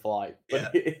ball in flight,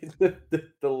 but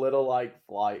the little like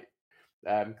flight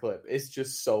clip is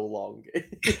just so long.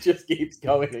 It just keeps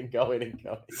going and going and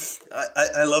going.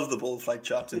 I love the ball flight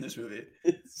shots in this movie.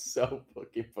 It's so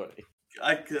fucking funny.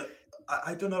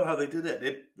 I don't know how they did it.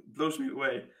 It blows me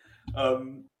away.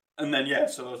 And then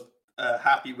so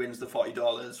Happy wins the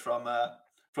 $40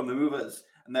 from the movers,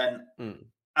 and then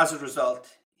as a result,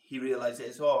 he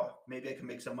realizes, oh, maybe I can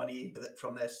make some money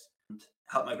from this and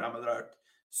help my grandmother out.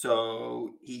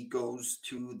 So he goes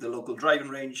to the local driving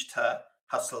range to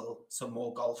hustle some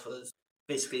more golfers,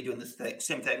 basically doing this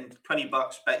same thing.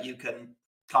 $20, bet you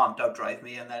can't outdrive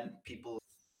me, and then people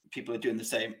are doing the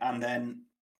same. And then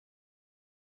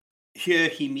here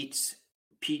he meets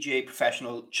PGA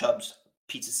professional Chubbs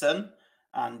Peterson,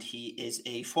 and he is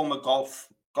a former golf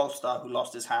star who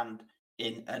lost his hand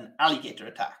in an alligator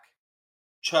attack.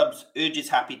 Chubbs urges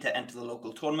Happy to enter the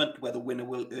local tournament, where the winner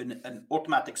will earn an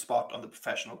automatic spot on the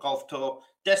professional golf tour.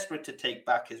 Desperate to take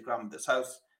back his grandmother's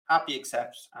house, Happy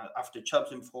accepts after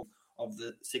Chubbs informed of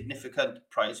the significant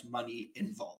prize money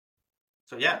involved.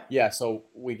 So so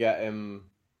we get him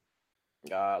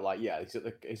he's at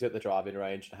the driving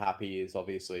range. Happy's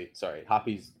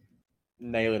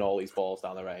nailing all these balls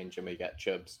down the range, and we get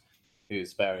Chubbs,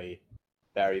 who's very,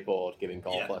 very bored giving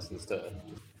golf lessons to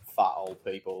fat old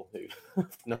people who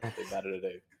have nothing better to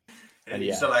do. And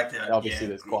he's like, obviously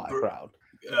there's quite a crowd.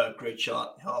 Great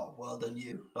shot. Oh, well done,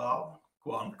 you. Oh,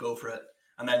 go on, go for it.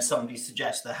 And then somebody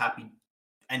suggests that Happy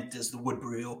enters the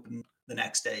Woodbury Open the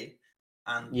next day,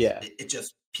 and it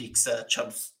just piques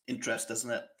Chubb's interest,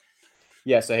 doesn't it?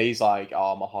 Yeah, so he's like,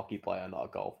 "Oh, I'm a hockey player, not a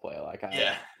golf player. Like, I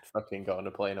ain't fucking going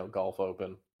to play no golf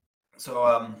Open."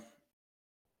 So,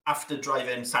 after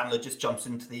driving, Sandler just jumps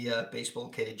into the baseball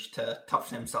cage to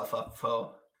toughen himself up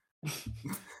for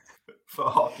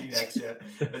hockey next year.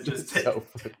 It just so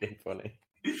fucking funny.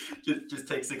 Just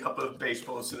takes a couple of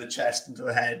baseballs to the chest and to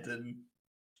the head, and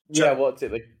what's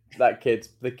it? The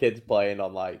kid's playing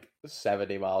on like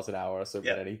 70 miles an hour or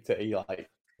something, and he like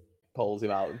pulls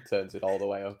him out and turns it all the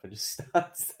way up and just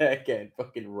stands there getting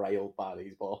fucking railed by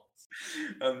these balls.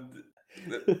 And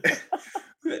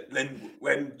then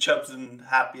when Chubbs and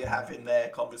Happy are having their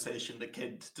conversation, the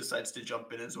kid decides to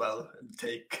jump in as well and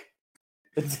takes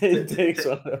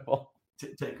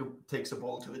a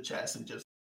ball to the chest and just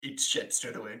eats shit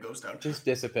straight away and goes down. Just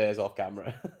disappears off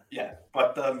camera.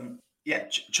 But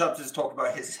Chubbs has talked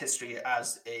about his history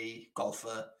as a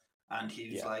golfer, and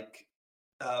he's like,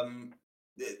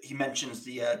 he mentions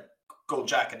the gold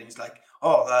jacket, and he's like,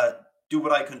 do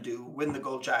what I can do, win the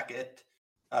gold jacket.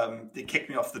 They kicked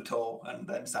me off the tour, and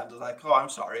then Sandra's like, "Oh, I'm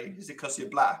sorry. Is it because you're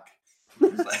black?"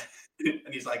 And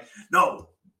he's like, "No,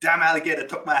 damn alligator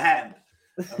took my hand."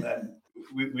 And then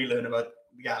we learn about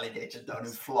the alligator down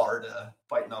in Florida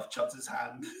biting off Chubbs'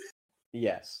 hand.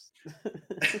 Yes.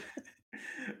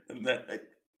 And then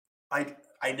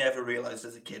I never realized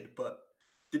as a kid, but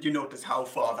did you notice how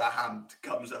far that hand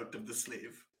comes out of the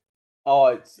sleeve? Oh,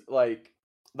 it's like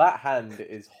that hand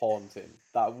is haunting.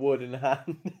 That wooden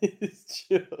hand is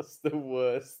just the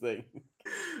worst thing.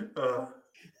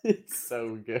 It's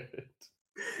so good.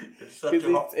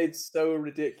 It's so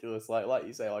ridiculous. Like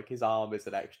you say, like his arm is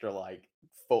an extra like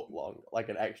foot long, like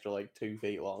an extra like 2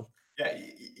 feet long. Yeah,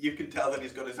 you can tell that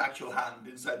he's got his actual hand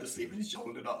inside the sleeve and he's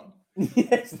holding it on.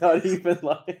 It's not even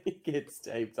like it's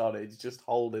taped on. It's just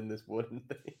holding this wooden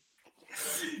thing.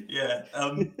 Yeah.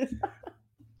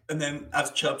 And then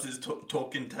as Chubbs is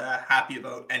talking to Happy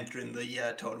about entering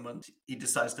the tournament, he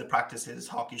decides to practice his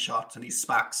hockey shots, and he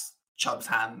smacks Chubbs'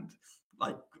 hand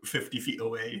like 50 feet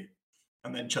away.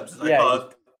 And then Chubbs is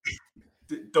like,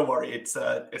 don't worry, it's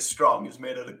strong. It's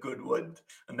made out of good wood.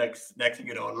 And next thing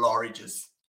you know, a lorry just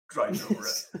drives over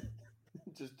it.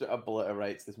 Just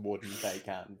obliterates this wooden fake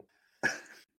hand.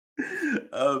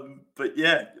 But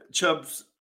yeah, Chubbs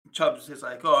is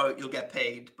like, "Oh, you'll get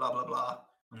paid, blah blah blah,"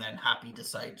 and then Happy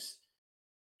decides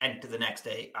enter the next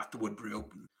day at the Woodbury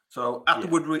Open. So at the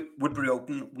Woodbury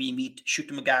Open, we meet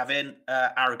Shooter McGavin,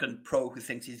 arrogant pro who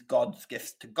thinks he's God's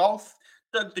gift to golf,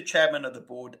 Doug, the chairman of the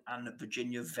board, and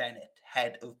Virginia Vennett,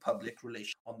 head of public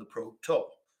relations on the pro tour.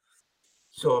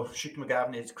 So Shooter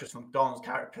McGavin is Chris McDonald's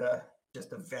character,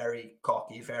 just a very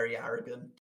cocky, very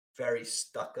arrogant, very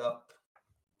stuck-up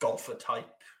golfer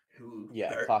type who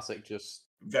classic, just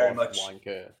very much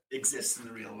wanker. Exists in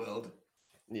the real world.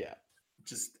 Yeah.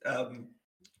 Just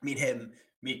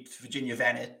meet Virginia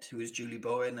Vennett, who is Julie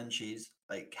Bowen, and she's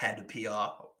like head of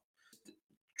PR,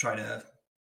 trying to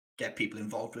get people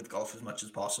involved with golf as much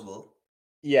as possible.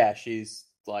 Yeah, she's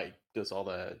like does all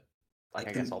the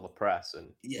all the press and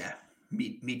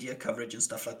media coverage and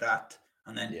stuff like that.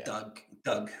 And then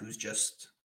Doug, who's just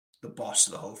the boss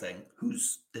of the whole thing,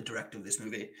 who's the director of this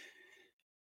movie.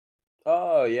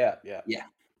 Oh yeah.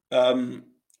 And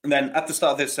then at the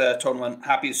start of this tournament,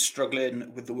 Happy is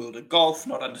struggling with the world of golf,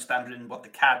 not understanding what the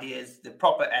caddy is, the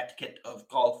proper etiquette of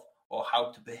golf, or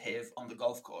how to behave on the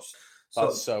golf course.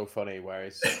 That's so funny, where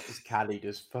his caddy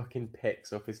just fucking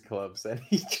picks up his clubs and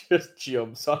he just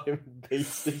jumps on him and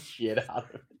beats the shit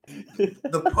out of him.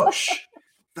 The push.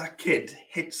 That kid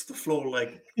hits the floor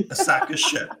like a sack of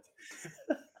shit.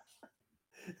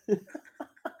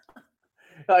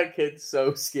 That kid's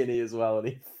so skinny as well, and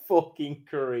he fucking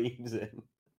creams him.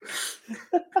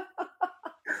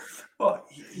 Well,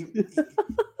 he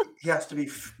has to be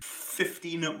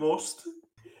 15 at most.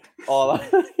 Oh,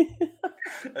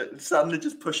 Sandler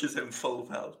just pushes him full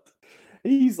pelt.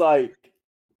 He's like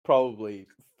probably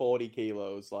 40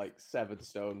 kilos, like 7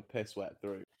 stone, piss wet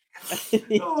through.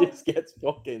 He just gets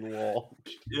fucking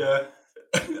launched. Yeah.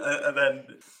 And then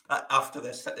after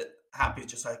this, Happy's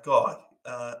just like,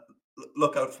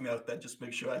 look out for me out there. Just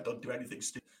make sure I don't do anything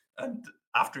stupid. And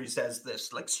after he says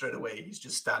this, like straight away, he's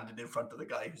just standing in front of the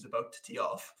guy who's about to tee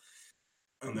off.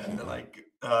 And then they're like,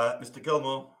 Mr.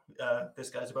 Gilmore, this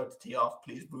guy's about to tee off.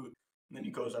 Please move. And then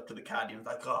he goes up to the caddy and is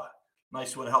like,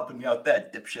 Nice one helping me out there,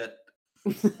 dipshit.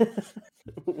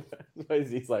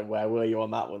 He's like, where were you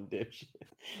on that one, dipshit?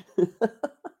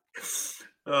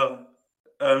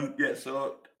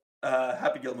 So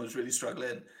Happy Gilmore's really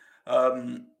struggling.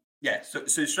 So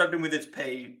he's struggling with his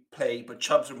play, but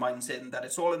Chubbs reminds him that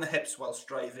it's all in the hips whilst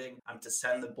driving and to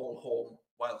send the ball home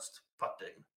whilst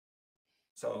putting.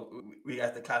 So we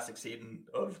get the classic scene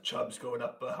of Chubbs going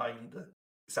up behind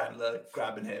Sandler,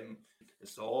 grabbing him.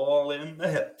 It's all in the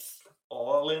hips,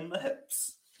 all in the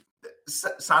hips.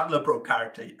 Sandler broke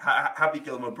character. Happy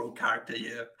Gilmore broke character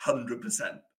here,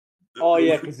 100%. Oh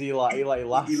yeah, because he laughed. He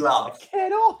laughed.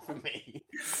 Get off me!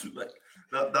 Like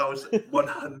that was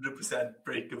 100%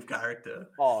 break of character.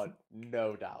 Oh,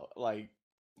 no doubt. Like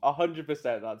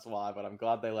 100%. That's why. But I'm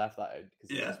glad they left that in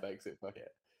because it just makes it fuck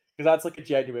it. Because that's like a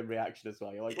genuine reaction as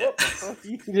well. You're like, what the fuck are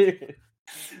you doing?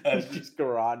 He's just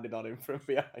grinding on him from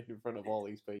behind in front of all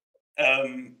these people.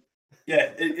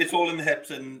 It's all in the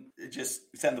hips and just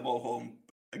send the ball home.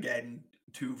 Again,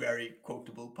 two very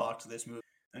quotable parts of this movie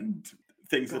and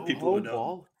things that people would know.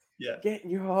 Ball. Yeah, get in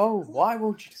your home. Why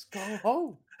won't you just go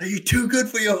home? Are you too good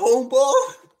for your home ball?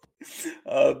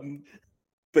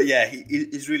 But yeah,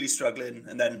 he's really struggling.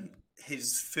 And then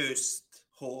his first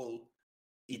hole,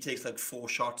 he takes like 4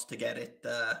 shots to get it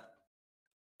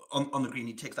on the green.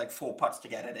 He takes like 4 putts to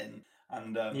get it in.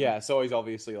 And so he's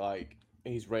obviously like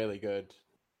he's really good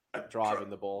at driving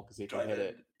the ball because he can hit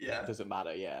it. Yeah, it doesn't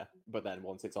matter. Yeah, but then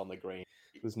once it's on the green,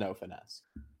 there's no finesse.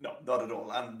 No, not at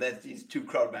all. And there's these 2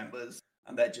 crowd members,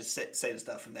 and they're just saying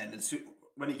stuff. And then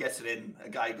when he gets it in, a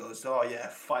guy goes, "Oh yeah,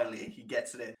 finally he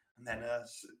gets it in." And then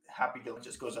Happy Gilmore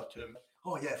just goes up to him,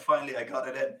 "Oh yeah, finally I got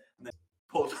it in." And then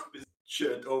pulls up his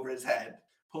shirt over his head,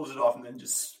 pulls it off, and then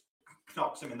just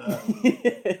knocks him in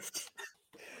the.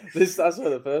 That's what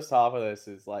the first half of this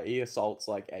is like. He assaults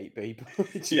like 8 people.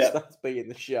 He just starts beating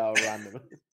the shit out of randomly.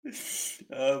 It's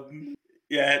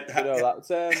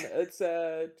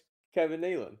Kevin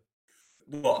Nealon.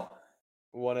 What?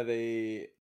 One of the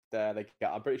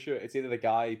I'm pretty sure it's either the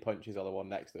guy he punches or the one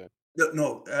next to him.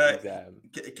 No.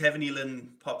 Kevin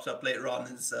Nealon pops up later on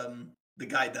as the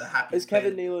guy that Happy. Is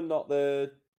Kevin Nealon not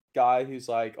the guy who's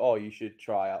like, oh, you should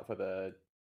try out for the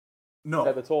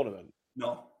tournament?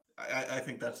 No. I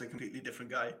think that's a completely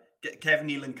different guy. Kevin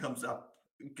Nealon comes up.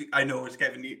 I know it's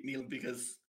Kevin Nealon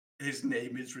because his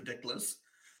name is ridiculous.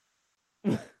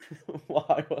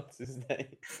 Why? What's his name?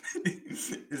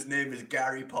 His name is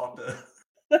Gary Potter.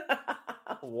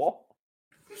 What?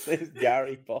 It's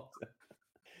Gary Potter.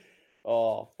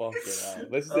 Oh, fucking hell.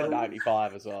 This is in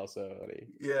 95 as well, so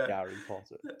Gary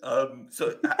Potter.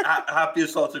 So Happy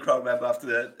assaults a crowd member after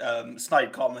the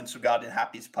snide comments regarding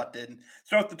Happy's putting.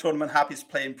 Throughout the tournament, Happy's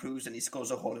play improves and he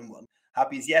scores a hole-in-one.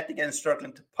 Happy is yet again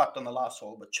struggling to putt on the last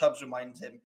hole, but Chubbs reminds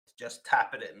him to just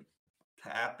tap it in.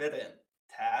 Tap it in.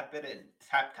 Tap it in.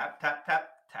 Tap, tap, tap, tap,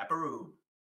 taparoo.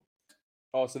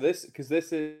 Oh, so this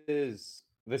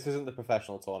isn't the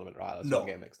professional tournament, right? That's what I'm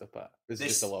getting mixed up at. This is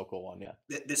just a local one, yeah.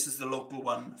 This is the local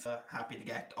one for Happy to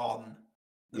get on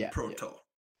the Pro Tour.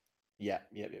 Yeah.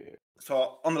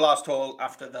 So on the last hole,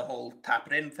 after the whole tap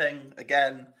it in thing,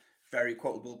 again, very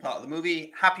quotable part of the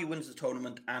movie, Happy wins the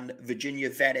tournament and Virginia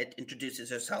Venet introduces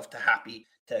herself to Happy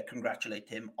to congratulate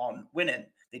him on winning.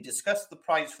 They discuss the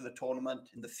prize for the tournament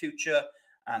in the future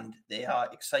and they are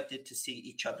excited to see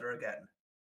each other again.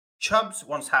 Chubbs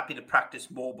wants Happy to practice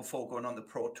more before going on the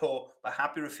Pro Tour, but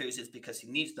Happy refuses because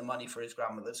he needs the money for his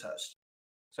grandmother's house.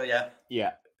 So yeah,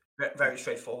 very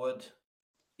straightforward.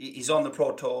 He's on the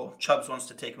Pro Tour. Chubbs wants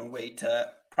to take him away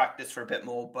to practice for a bit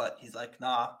more, but he's like,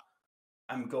 "Nah,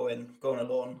 I'm going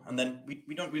alone." And then we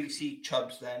don't really see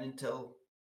Chubbs then until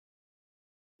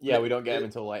we don't get him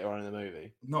until later on in the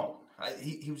movie. No,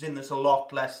 he was in this a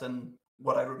lot less than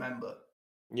what I remember.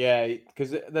 Yeah,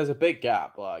 because there's a big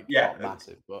gap, not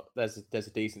massive, but there's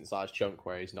a decent sized chunk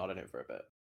where he's not in it for a bit.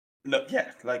 No,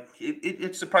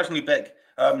 it's surprisingly big.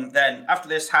 Then after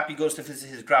this, Happy goes to visit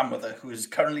his grandmother, who is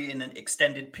currently in an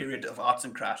extended period of arts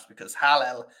and crafts because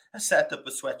Hal-El has set up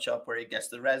a sweatshop where he gets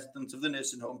the residents of the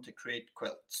nursing home to create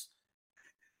quilts.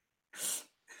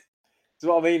 So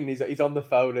what I mean, he's on the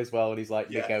phone as well, and he's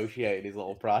negotiating his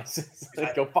little prices.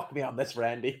 Go fuck me on this,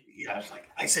 Randy. Yeah,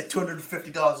 I said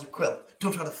 $250 a quilt.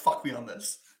 Don't try to fuck me on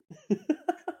this. And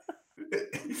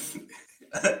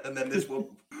then this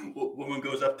woman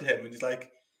goes up to him and he's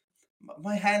like,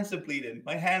 "My hands are bleeding.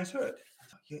 My hands hurt."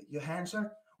 Your hands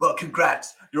hurt? Well,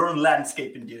 congrats. You're on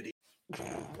landscaping duty.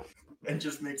 And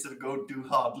just makes it go do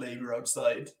hard labor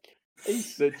outside.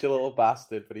 He's such a little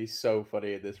bastard, but he's so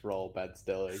funny in this role, Ben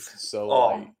Stiller. He's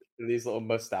so his little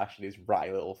mustache and his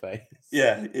wry little face.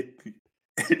 Yeah,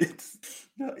 he's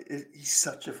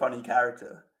such a funny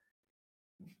character.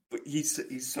 But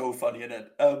he's so funny in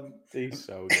it. He's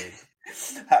so good.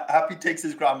 Happy takes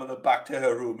his grandmother back to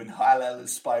her room, and Hal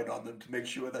is spying on them to make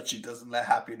sure that she doesn't let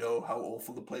Happy know how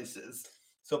awful the place is.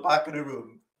 So back in her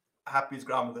room, Happy's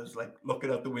grandmother's like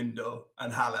looking out the window,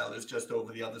 and Hal is just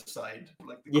over the other side,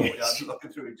 like the courtyard,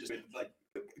 looking through it, just like,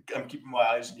 I'm keeping my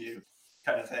eyes on you,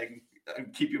 kind of thing,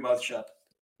 and keep your mouth shut.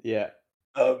 Yeah.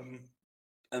 And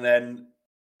then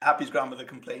Happy's grandmother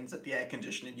complains that the air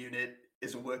conditioning unit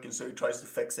isn't working, so he tries to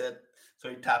fix it. So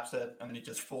he taps it, and then he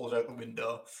just falls out the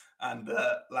window and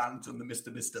lands on the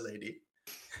Mr. lady.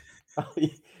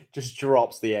 He just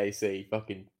drops the AC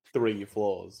fucking 3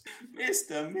 floors.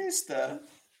 Mister.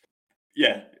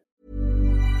 Yeah.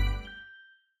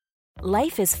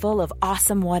 Life is full of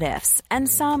awesome what-ifs, and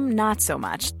some not so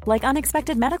much, like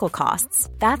unexpected medical costs.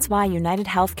 That's why United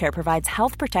Healthcare provides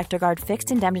Health Protector Guard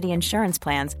fixed indemnity insurance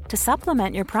plans to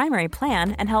supplement your primary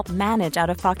plan and help manage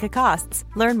out-of-pocket costs.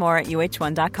 Learn more at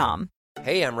uh1.com.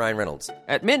 Hey, I'm Ryan Reynolds.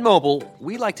 At Mint Mobile,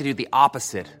 we like to do the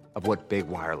opposite of what Big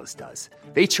Wireless does.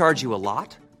 They charge you a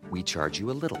lot, we charge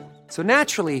you a little. So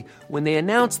naturally, when they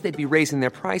announced they'd be raising their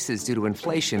prices due to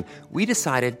inflation, we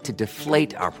decided to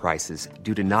deflate our prices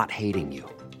due to not hating you.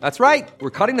 That's right. We're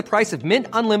cutting the price of Mint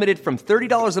Unlimited from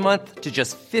 $30 a month to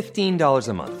just $15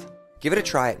 a month. Give it a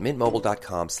try at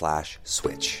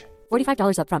mintmobile.com/switch.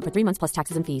 $45 up front for 3 months plus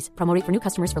taxes and fees. Promo rate for new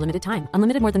customers for limited time.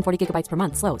 Unlimited more than 40 gigabytes per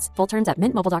month. Slows full terms at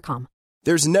mintmobile.com.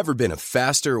 There's never been a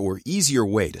faster or easier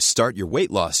way to start your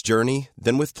weight loss journey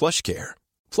than with PlushCare.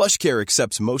 PlushCare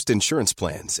accepts most insurance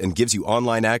plans and gives you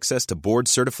online access to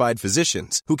board-certified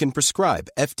physicians who can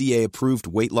prescribe FDA-approved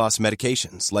weight loss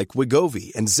medications like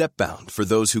Wegovy and Zepbound for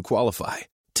those who qualify.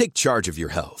 Take charge of your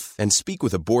health and speak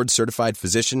with a board-certified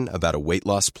physician about a weight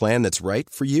loss plan that's right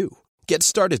for you. Get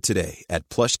started today at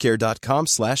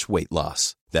plushcare.com/weight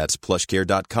loss. That's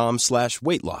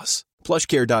plushcare.com/weight loss.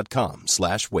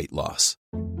 plushcare.com/weight loss.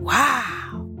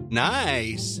 Wow.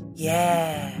 Nice.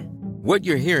 Yeah. What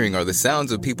you're hearing are the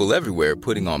sounds of people everywhere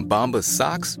putting on Bombas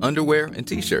socks, underwear, and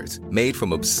T-shirts made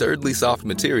from absurdly soft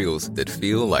materials that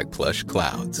feel like plush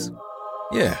clouds.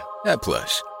 Yeah, that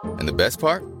plush. And the best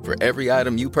part? For every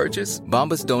item you purchase,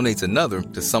 Bombas donates another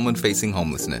to someone facing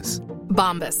homelessness.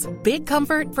 Bombas. Big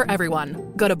comfort for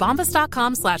everyone. Go to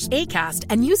bombas.com/ACAST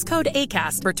and use code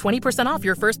ACAST for 20% off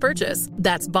your first purchase.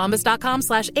 That's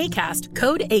bombas.com/ACAST.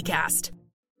 Code ACAST.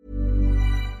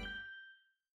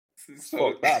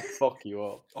 So that fuck you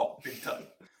up. Oh, big time.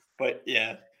 But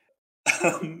yeah.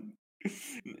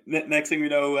 Next thing we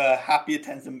know, Happy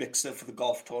attends a mixer for the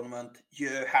golf tournament.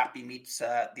 Here, Happy meets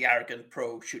the arrogant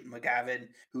pro Shooting McGavin,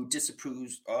 who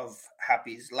disapproves of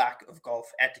Happy's lack of golf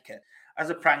etiquette. As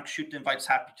a prank, Shoot invites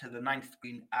Happy to the 9th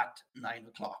green at 9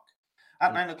 o'clock.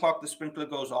 At 9 o'clock, the sprinkler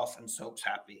goes off and soaks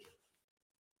Happy.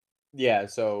 Yeah,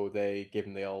 so they give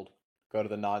him the old go to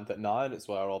the 9th at 9. It's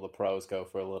where all the pros go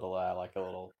for a little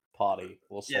party,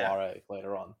 a little soiree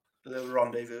later on. A little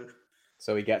rendezvous.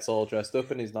 So he gets all dressed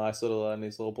up in his nice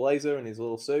little blazer and his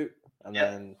little suit, and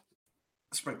then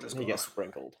he gets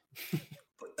sprinkled.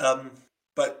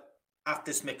 But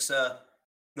after this mixer,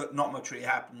 not much really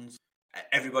happens.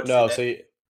 Everybody's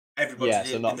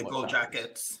in the gold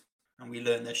jackets, and we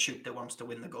learn that Shooter wants to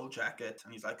win the gold jacket,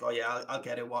 and he's like, "Oh yeah, I'll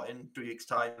get it. in 3 weeks'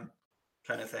 time?"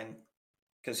 kind of thing,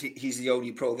 because he's the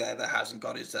only pro there that hasn't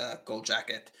got his gold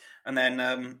jacket. And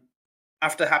then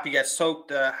after Happy gets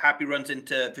soaked, Happy runs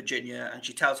into Virginia, and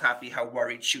she tells Happy how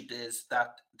worried Shooter is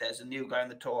that there's a new guy on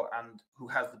the tour and who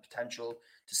has the potential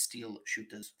to steal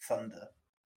Shooter's thunder.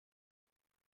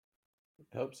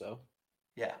 I hope so.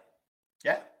 Yeah.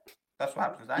 That's what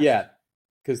happens next. Yeah,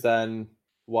 because then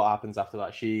what happens after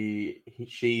that? She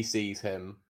sees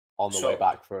him on the way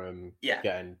back from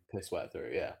getting piss wet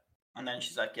through. Yeah, and then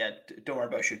she's like, "Yeah, don't worry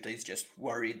about Shooter. He's just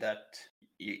worried that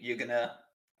you're gonna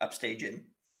upstage him."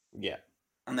 Yeah,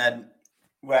 and then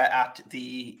we're at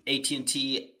the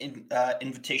AT&T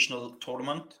Invitational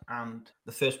Tournament, and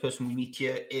the first person we meet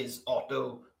here is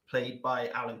Otto, played by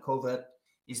Alan Covert.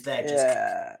 He's there.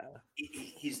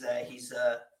 He's there.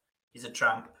 He's a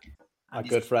tramp. Our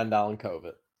good friend Alan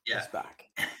Covert is back.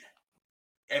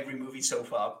 Every movie so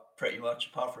far, pretty much,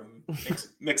 apart from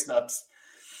Mixed Nuts.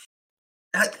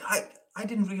 I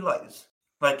didn't realize.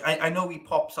 I know he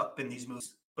pops up in these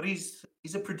movies, but he's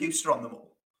a producer on them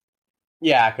all.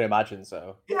 Yeah, I can imagine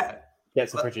so. Yeah.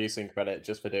 Gets a producing credit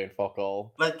just for doing fuck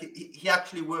all. He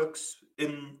actually works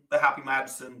in the Happy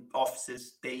Madison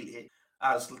offices daily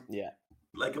as a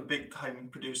big time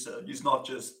producer. He's not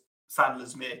just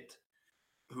Sandler's mate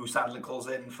who Sandler calls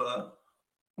in for.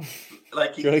 You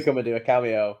want to come and do a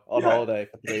cameo on holiday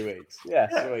for 3 weeks? Yeah,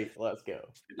 sweet, let's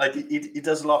go. He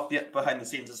does a lot behind the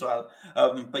scenes as well.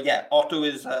 But yeah, Otto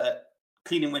is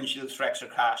cleaning windshields for extra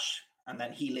cash, and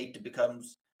then he later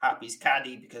becomes Happy's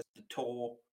caddy because the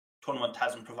tournament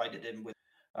hasn't provided him with.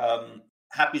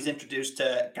 Happy's introduced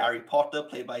to Gary Potter,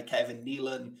 played by Kevin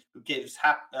Nealon, who gives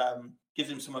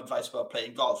him some advice about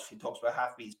playing golf. He talks about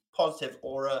Happy's positive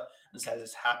aura and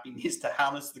says Happy needs to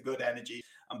harness the good energy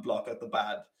and block out the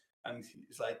bad. And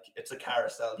he's like, it's a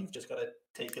carousel. You've just got to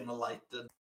take in the light and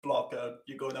block out.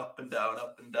 You're going up and down,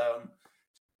 up and down.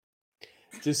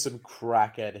 Just some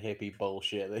crackhead hippie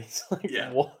bullshit. It's like,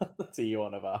 what are you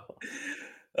on about?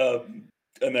 And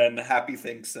then Happy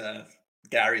thinks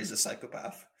Gary's a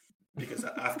psychopath because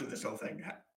after this whole thing,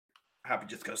 Happy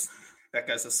just goes, that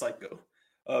guy's a psycho.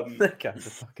 That guy's a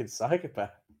fucking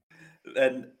psychopath.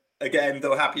 And again,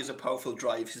 though Happy has a powerful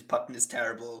drive, his putting is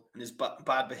terrible, and his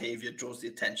bad behavior draws the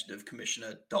attention of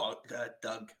Commissioner Doug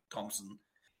Thompson.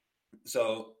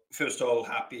 So, first of all,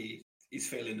 Happy, he's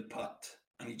failing the putt,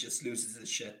 and he just loses his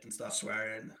shit and starts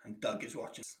swearing, and Doug is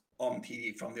watching on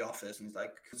TV from the office, and he's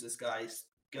like, who's this guy?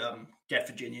 Get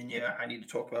Virginia in here. I need to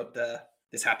talk about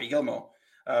this Happy Gilmore.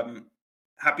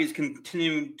 Happy is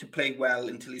continuing to play well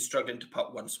until he's struggling to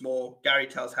putt once more. Gary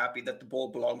tells Happy that the ball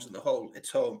belongs in the hole.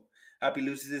 It's home. Happy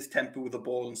loses his temper with the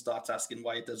ball and starts asking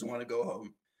why it doesn't want to go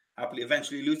home. Happy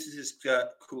eventually loses his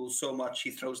cool so much he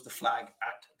throws the flag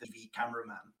at the TV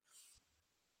cameraman.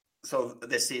 So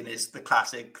this scene is the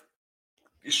classic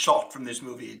shot from this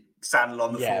movie, Sandler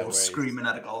on the floor screaming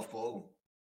at a golf ball.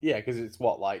 Yeah, because it's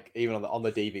even on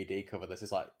the DVD cover, this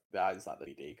is like the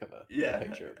DVD cover. Yeah,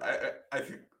 picture. I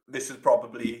think this is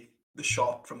probably the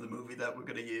shot from the movie that we're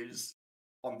going to use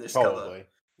on this Probably, cover.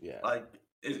 Yeah. Like,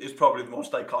 it's probably the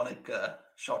most iconic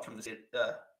shot from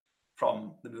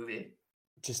the movie.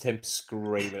 Just him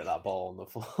screaming at that ball on the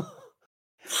floor.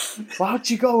 Why'd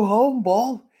you go home,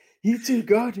 ball? You too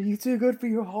good. Are you too good for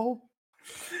your home?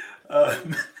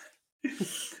 And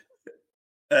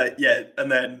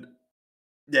then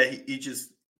he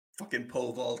just fucking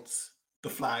pole vaults the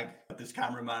flag at this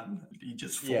cameraman. He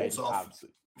just falls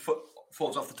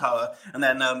off the tower, and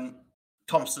then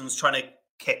Thompson's trying to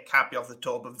kick Happy off the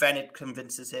tour, but Bennett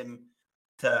convinces him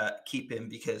to keep him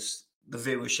because the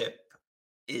viewership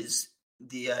is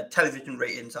the television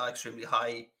ratings are extremely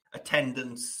high.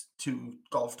 Attendance to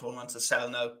golf tournaments are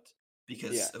selling out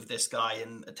because of this guy,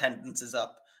 and attendance is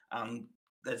up, and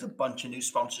there's a bunch of new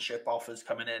sponsorship offers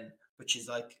coming in, which is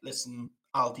like, listen,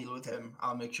 I'll deal with him.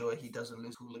 I'll make sure he doesn't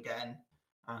lose cool again,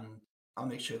 and I'll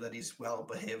make sure that he's well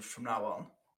behaved from now on.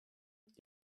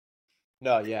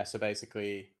 No, yeah, so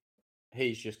basically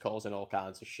he's just causing all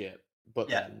kinds of shit, but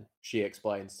then she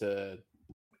explains to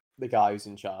the guy who's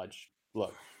in charge,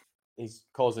 look, he's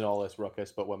causing all this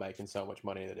ruckus, but we're making so much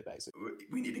money that it basically...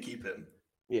 We need to keep him.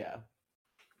 Yeah.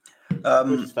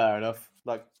 Which is fair enough.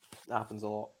 Like, happens a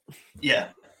lot. Yeah.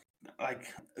 Like,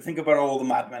 think about all the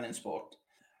madmen in sport.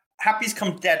 Happy's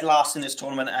come dead last in this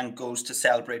tournament and goes to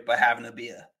celebrate by having a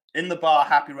beer. In the bar,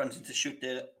 Happy runs into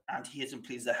Shooter, and he isn't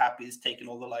pleased that Happy is taking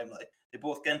all the limelight. They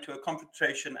both get into a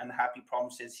confrontation, and Happy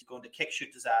promises he's going to kick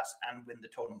Shooter's ass and win the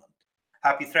tournament.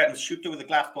 Happy threatens Shooter with a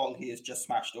glass ball he has just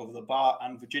smashed over the bar,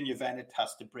 and Virginia Bennett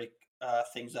has to break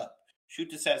things up.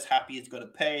 Shooter says Happy is going to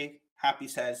pay. Happy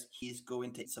says he's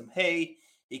going to eat some hay,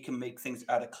 he can make things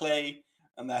out of clay,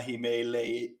 and that he may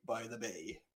lay by the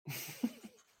bay.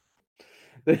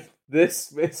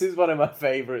 This is one of my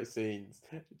favourite scenes,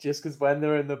 just because when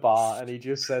they're in the bar and he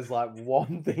just says like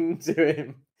one thing to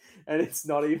him, and it's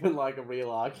not even like a real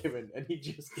argument, and he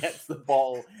just gets the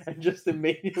ball and just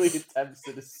immediately attempts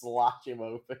to just slash him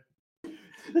open.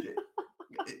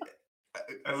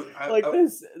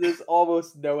 There's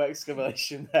almost no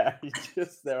exclamation there.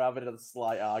 They're having a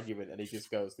slight argument, and he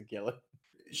just goes to kill him.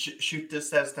 Shooter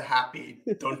says to Happy,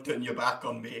 "Don't turn your back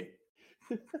on me."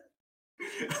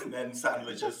 And then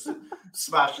Sandler just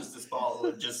smashes this ball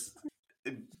and just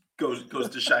goes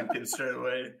to shank him straight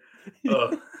away.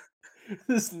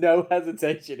 There's no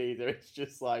hesitation either. It's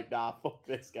just like, nah, fuck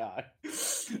this guy.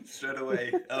 Straight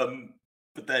away.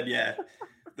 But then,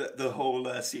 the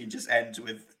whole scene just ends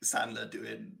with Sandler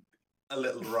doing a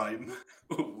little rhyme,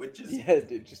 which is...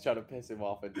 just trying to piss him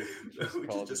off and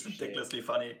which is just ridiculously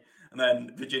funny. And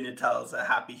then Virginia tells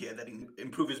Happy here that he can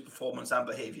improve his performance and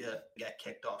behavior, get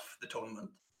kicked off the tournament.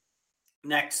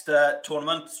 Next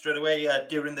tournament, straight away,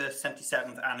 during the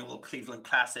 77th annual Cleveland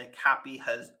Classic, Happy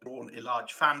has grown a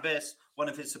large fan base. One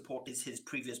of his supporters is his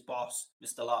previous boss,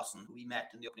 Mr. Larson, who we met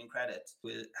in the opening credits,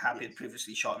 where Happy had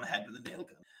previously shot in the head with a nail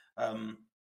gun.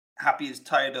 Happy is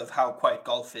tired of how quiet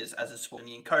golf is as a sport, and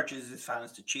he encourages his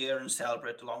fans to cheer and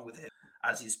celebrate along with him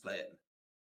as he's playing.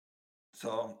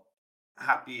 So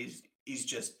Happy he's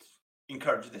just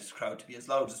encourage this crowd to be as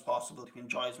loud as possible, to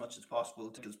enjoy as much as possible,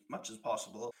 to as much as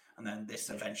possible, and then this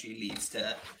eventually leads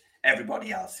to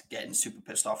everybody else getting super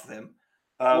pissed off with him.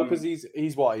 Well, because he's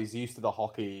used to the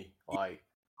hockey crowd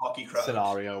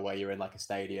scenario where you're in like a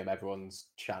stadium, everyone's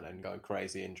chanting, going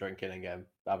crazy, and drinking and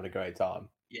having a great time.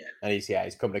 Yeah, and he's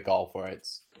coming to golf where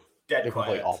it's dead the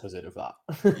complete quiet. opposite of that.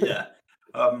 Yeah.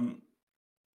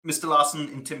 Mr. Larson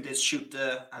intimidates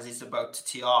Shooter as he's about to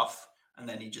tee off, and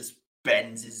then he just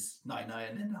bends his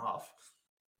 9-iron in half.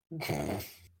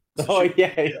 Oh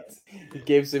yeah, he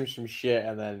gives him some shit,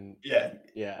 and then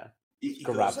he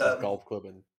grabs goes, his golf club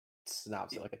and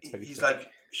snaps it like a toothpick. He's like,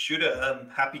 Shooter,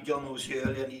 Happy Gilmore was here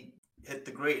earlier, and he hit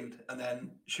the green, and then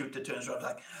Shooter turns around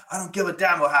like, I don't give a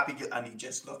damn what Happy Gilmore, and he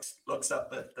just looks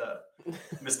up at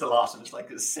Mr. Larson. It's like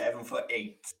a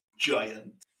 7'8"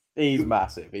 giant. He's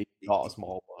massive. He's not a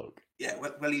small bloke. Yeah,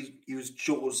 well, he was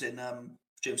Jaws in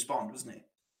James Bond, wasn't he?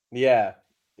 Yeah,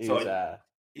 he's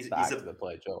he's actor that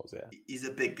played Jaws. Yeah, he's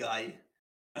a big guy,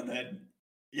 and then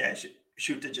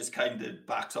Shooter just kind of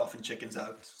backs off and chickens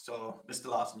out. So Mr.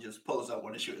 Larson just pulls out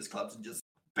one of Shooter's clubs and just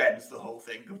bends the whole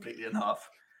thing completely in half.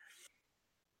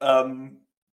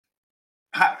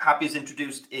 Happy's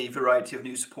introduced a variety of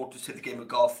new supporters to the game of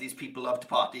golf. These people love to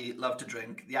party, love to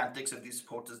drink. The antics of these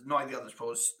supporters annoy the other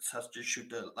pros, such as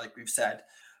Shooter, like we've said.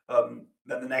 Then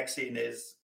the next scene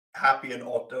is Happy and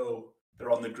Otto.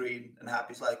 They're on the green, and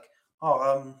Happy's like,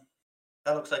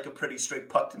 that looks like a pretty straight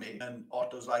putt to me. And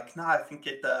Otto's like, nah, I think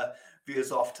it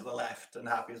veers off to the left. And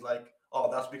Happy's like,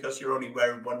 oh, that's because you're only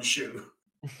wearing one shoe.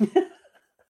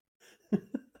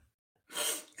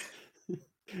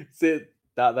 See,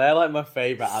 they're like my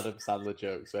favorite Adam Sandler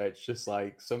jokes, where it's just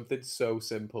like something so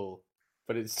simple,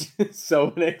 but it's just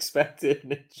so unexpected,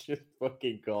 and it's just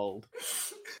fucking gold.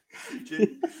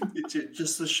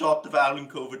 Just the shot of Alan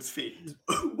Covert's feet,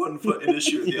 1 foot in a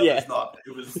shoe, the other's not.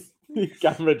 It was the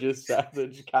camera just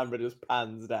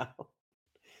pans down,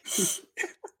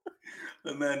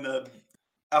 and then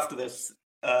after this,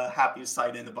 Happy's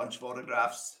signing a bunch of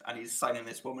autographs, and he's signing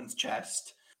this woman's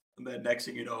chest, and then next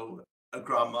thing you know, a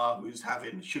grandma who's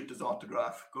having Shooter's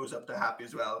autograph goes up to Happy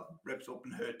as well, rips open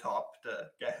her top to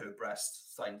get her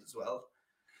breast signed as well.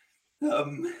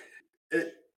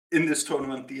 In this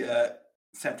tournament, the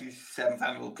 77th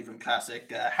annual Cleveland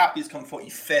Classic, Happy's come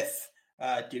 45th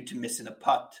due to missing a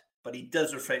putt, but he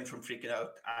does refrain from freaking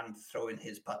out and throwing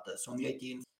his putter. So on the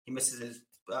 18th, he misses his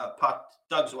putt.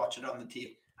 Doug's watching it on the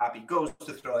tee. Happy goes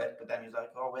to throw it, but then he's like,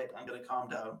 oh, wait, I'm going to calm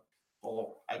down,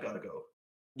 or I got to go.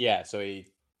 Yeah, so he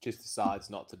just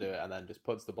decides not to do it and then just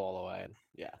puts the ball away. And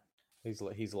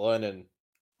he's learning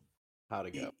how to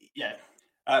go.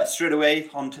 Straight away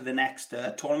on to the next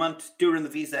tournament. During the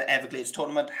Visa Everglades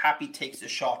tournament, Happy takes a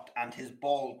shot and his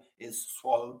ball is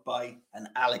swallowed by an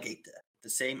alligator. The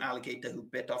same alligator who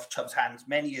bit off Chubb's hands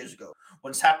many years ago.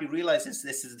 Once Happy realizes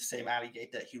this is the same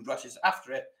alligator, he rushes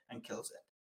after it and kills it.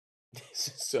 This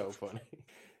is so funny.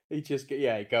 He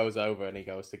goes over and he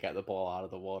goes to get the ball out of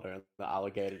the water, and the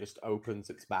alligator just opens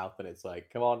its mouth and it's like,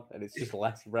 come on, and it's just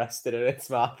rested in its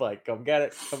mouth, like, come get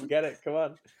it, come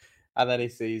on. And then he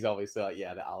sees, obviously, like,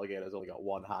 the alligator's only got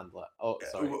one hand left. Oh,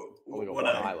 sorry, only got one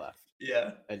eye left.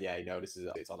 Yeah. And he notices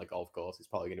it's on a golf course. It's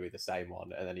probably going to be the same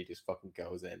one. And then he just fucking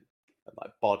goes in and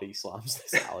like body slams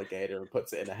this alligator and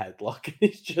puts it in a headlock. And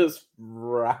he's just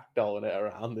ragdolling it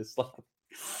around this slab.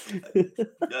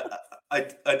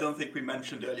 I don't think we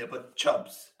mentioned earlier, but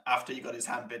Chubbs, after he got his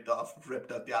hand bit off,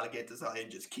 ripped out the alligator's eye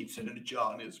and just keeps it in a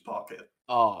jar in his pocket.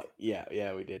 Oh,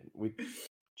 yeah, we did.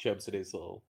 Chubbs at his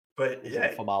little, little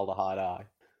formaldehyde eye.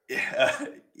 Yeah,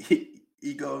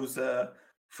 he goes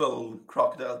full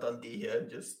Crocodile Dundee here and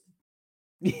just...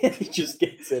 he just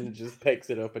gets in and just picks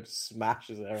it up and just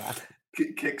smashes it around.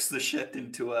 Kicks the shit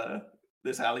into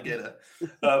this alligator.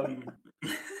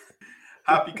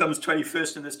 Happy comes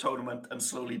 21st in this tournament and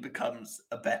slowly becomes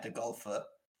a better golfer.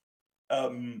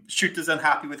 Shooter's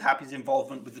unhappy with Happy's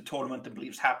involvement with the tournament and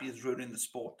believes Happy is ruining the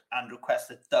sport and requests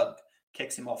that Doug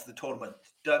kicks him off the tournament.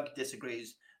 Doug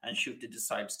disagrees and Shooter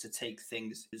decides to take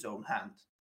things in his own hand.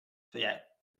 So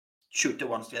Shooter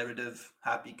wants to get rid of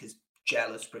Happy because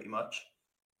jealous pretty much.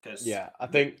 I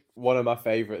think one of my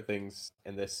favourite things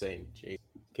in this scene, I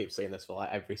keep saying this for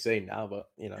like every scene now, but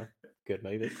good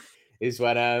movie, is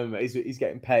when he's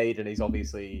getting paid and he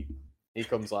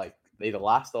comes like either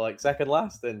last or like second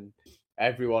last, and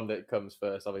everyone that comes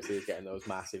first obviously is getting those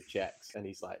massive checks, and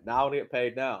he's like, now I want to get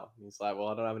paid now. And he's like, well,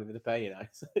 I don't have anything to pay you now.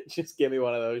 So just give me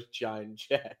one of those giant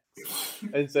checks.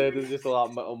 And so there's just a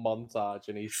little montage,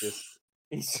 and he's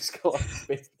just got like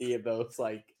 50 of those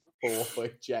like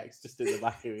 4-foot checks just in the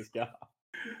back of his car.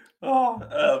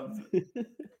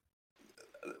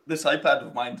 this iPad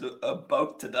of mine's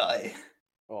about to die.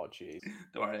 Oh, jeez.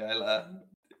 Don't worry,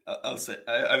 I'll say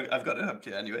I've got it up to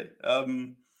you anyway.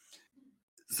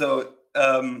 So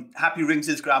Happy rings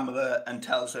his grandmother and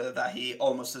tells her that he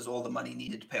almost has all the money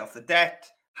needed to pay off the debt.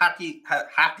 Happy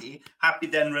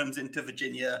then runs into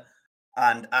Virginia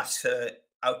and asks her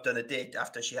out on a date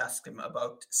after she asks him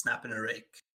about snapping a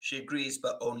rake. She agrees,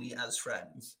 but only as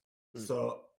friends.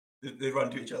 So they run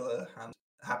to each other, and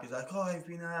Happy's like, "Oh, I've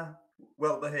been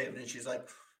well behaved," and she's like,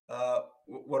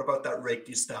 "What about that rake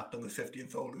you snapped on the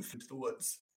 50th hole into the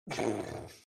woods?"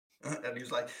 And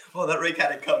he's like, "Oh, that rake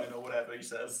had it coming," or whatever he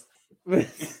says.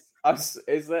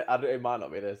 Is there? It might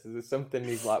not be this. Is there something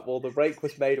he's like? Well, the rake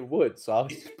was made of wood, so I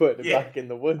was just putting it back in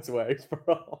the woods where it's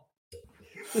from.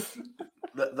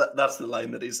 That's the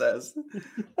line that he says.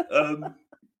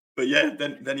 But yeah,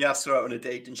 then he asks her out on a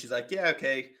date, and she's like, "Yeah,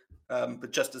 okay,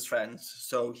 but just as friends."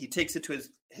 So he takes her to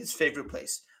his favorite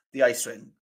place, the ice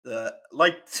ring. The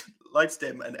lights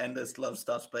dim and endless love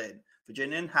starts playing.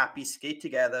 Virginia and Happy skate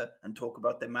together and talk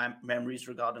about their memories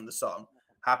regarding the song.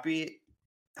 Happy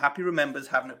remembers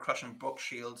having a crush on Brooke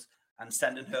Shields and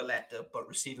sending her a letter, but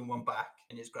receiving one back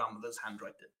in his grandmother's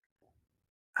handwriting.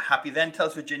 Happy then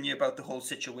tells Virginia about the whole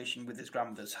situation with his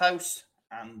grandmother's house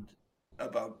and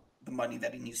about the money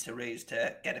that he needs to raise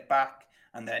to get it back.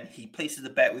 And then he places a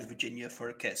bet with Virginia for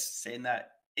a kiss, saying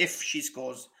that if she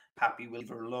scores, Happy will leave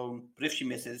her alone, but if she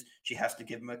misses, she has to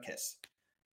give him a kiss.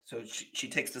 So she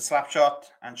takes the slap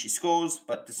shot and she scores,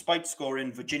 but despite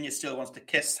scoring, Virginia still wants to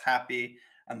kiss Happy,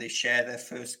 and they share their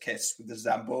first kiss with the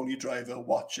Zamboni driver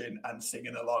watching and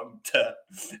singing along to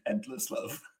Endless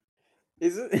Love.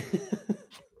 Is it?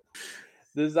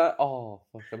 There's that. Oh,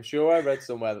 fuck. I'm sure I read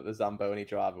somewhere that the Zamboni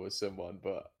driver was someone,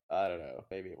 but I don't know.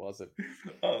 Maybe it wasn't.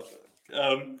 But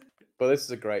this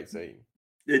is a great scene.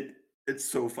 It's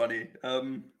so funny.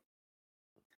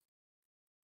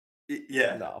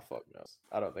 Yeah. Nah, fuck no.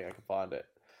 I don't think I can find it.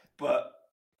 But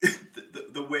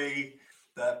the way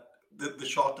that the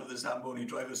shot of the Zamboni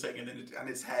driver singing and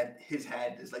his head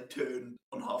is like turned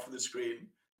on half of the screen,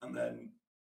 and then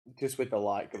just with the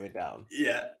light coming down.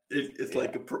 Yeah, it's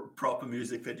like a proper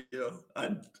music video,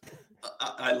 and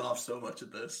I laughed so much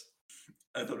at this.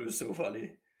 I thought it was so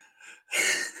funny.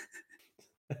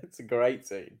 It's a great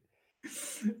scene.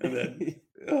 And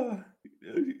then,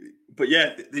 but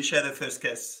yeah, they share their first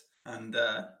kiss, and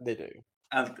they do,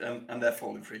 and they're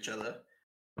falling for each other.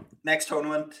 Next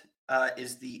tournament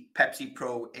is the Pepsi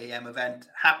Pro AM event.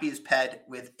 Happy is paired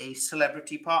with a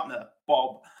celebrity partner,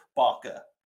 Bob Barker.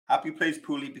 Happy plays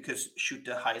poorly because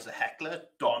Shooter hires a heckler,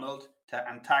 Donald, to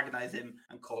antagonize him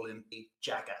and call him a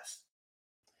jackass.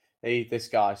 This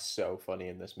guy's so funny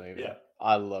in this movie. Yeah.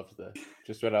 I loved this.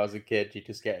 Just when I was a kid, you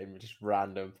just get him just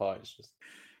random points. Just,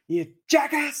 you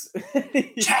jackass!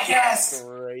 Jackass!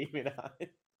 Screaming at him.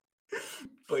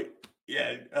 But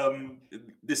yeah,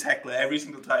 this heckler, every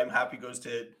single time Happy goes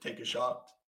to take a shot,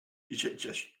 he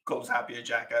just calls Happy a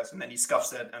jackass, and then he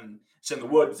scuffs it, and it's in the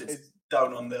woods. It's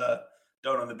down on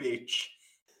the beach,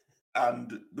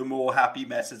 and the more Happy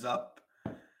messes up,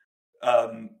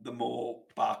 the more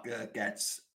Barker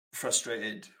gets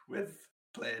frustrated with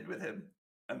playing with him,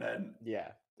 and then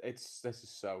this is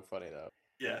so funny though.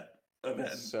 Yeah, and then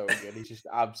it's so good. He's just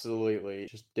absolutely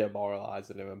just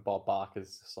demoralizing him, and Bob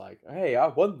Barker's just like, "Hey, I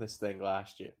won this thing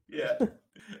last year." Yeah,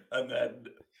 and then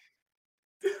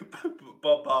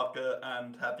Bob Barker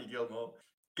and Happy Gilmore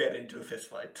get into a fist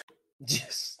fight.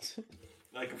 Just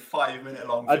like a 5-minute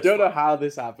long. I don't know how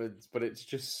this happens, but it's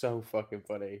just so fucking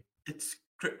funny. It's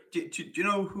do you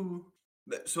know who?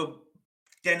 So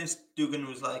Dennis Dugan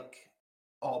was like,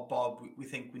 "Oh, Bob, we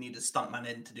think we need a stuntman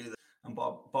in to do this," and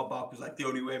Bob Barker was like, "The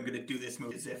only way I'm going to do this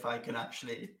movie is if I can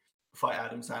actually fight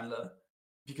Adam Sandler,"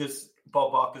 because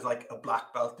Bob Barker's like a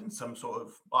black belt in some sort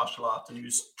of martial art, and he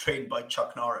was trained by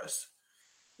Chuck Norris.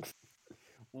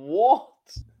 What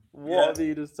have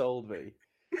you just told me?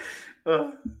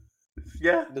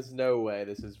 Yeah, there's no way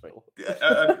this is real.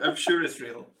 I'm sure it's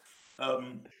real.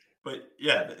 But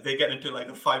yeah, they get into like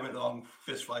a 5-minute long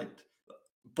fist fight.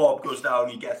 Bob goes down,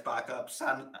 he gets back up.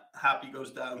 Happy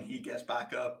goes down, he gets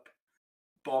back up.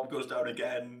 Bob goes down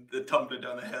again. They're tumbling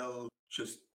down the hill,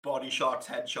 just body shots,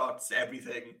 headshots,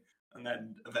 everything. And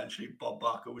then eventually Bob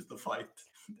Barker was the fight.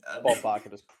 Bob Barker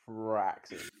just cracks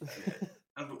him.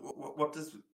 And what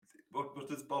does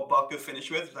Bob Barker finish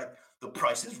with? It's like, "The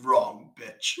price is wrong,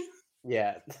 bitch."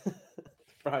 Yeah. The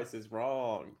price is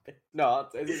wrong. No,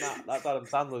 isn't that's Adam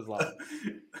Sandler's line.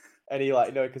 And he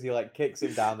because he kicks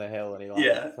him down the hill, and he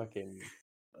fucking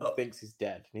thinks he's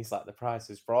dead, and he's like, "The price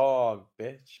is wrong,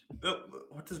 bitch."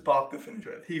 What does Barker finish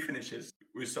with? He finishes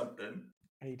with something.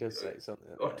 He does say something.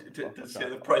 Or does say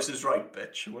the Price is Right,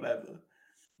 bitch, or whatever.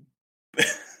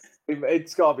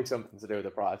 It's got to be something to do with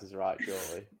the Price is Right,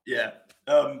 surely. Yeah.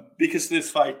 Because of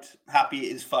this fight, Happy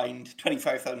is fined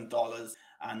 $25,000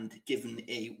 and given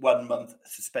a 1-month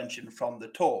suspension from the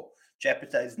tour,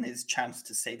 jeopardizing his chance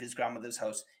to save his grandmother's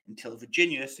house until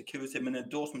Virginia secures him an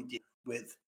endorsement deal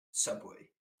with Subway.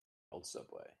 Old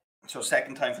Subway. So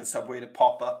second time for Subway to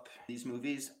pop up these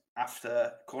movies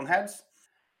after Coneheads.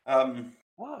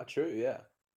 True, yeah.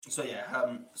 So yeah,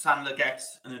 Sandler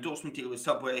gets an endorsement deal with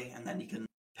Subway, and then he can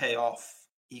pay off.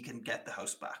 He can get the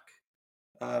house back.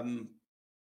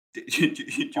 Did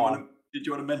you want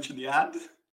to mention the ad?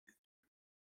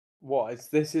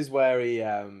 This is where he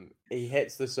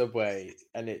hits the subway,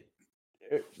 and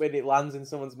when it lands in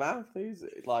someone's mouth,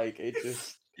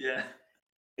 yeah.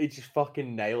 He just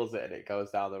fucking nails it, and it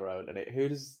goes down the road. And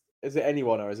is it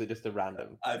anyone, or is it just a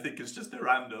random? I think it's just a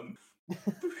random.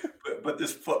 but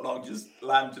this footlong just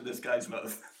lands in this guy's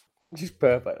mouth. Just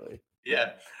perfectly.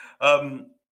 Yeah.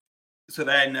 So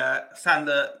then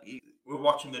Sandler, we're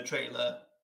watching the trailer.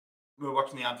 We're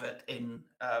watching the advert in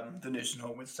the nursing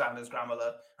home with Sandler's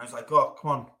grandmother. I was like, oh,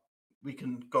 come on, we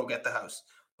can go get the house.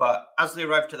 But as they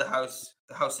arrive to the house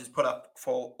is put up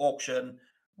for auction,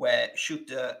 where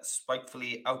Shooter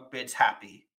spitefully outbids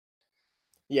Happy.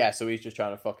 Yeah, so he's just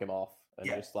trying to fuck him off and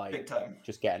big time.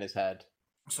 Just get in his head.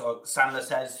 So Sandler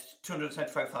says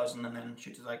 $275,000, and then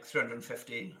Shooter's like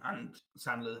 $350,000, and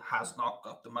Sandler has not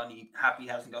got the money. Happy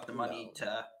hasn't got the money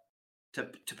to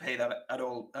pay that at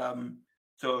all.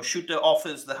 So Shooter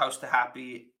offers the house to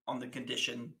Happy on the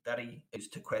condition that he is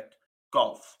to quit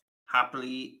golf.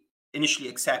 Happily initially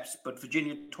accepts, but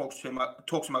Virginia talks him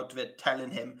out of it,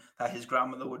 telling him that his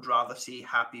grandmother would rather see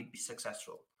Happy be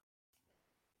successful.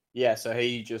 Yeah, so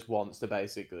he just wants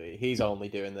to he's only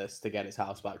doing this to get his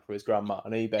house back for his grandma,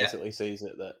 and he basically sees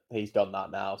it that he's done that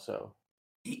now, so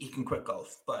he can quit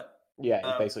golf. But yeah,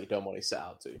 he's basically done what he set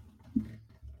out to.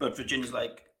 But Virginia's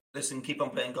like, listen, keep on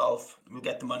playing golf. We'll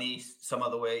get the money some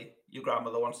other way. Your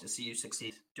grandmother wants to see you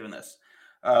succeed doing this.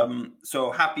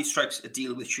 So Happy strikes a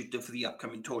deal with Shooter for the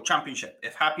upcoming tour championship.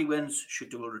 If Happy wins,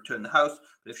 Shooter will return the house.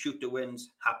 But if Shooter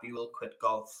wins, Happy will quit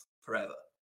golf forever.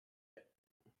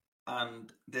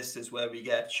 And this is where we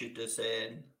get Shooter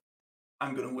saying,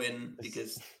 I'm going to win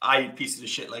because I eat pieces of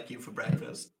shit like you for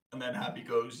breakfast. And then Happy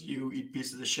goes, you eat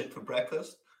pieces of shit for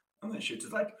breakfast? And then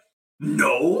Shooter's like,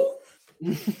 no!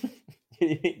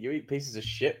 You eat pieces of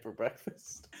shit for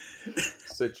breakfast?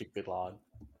 Such a good line.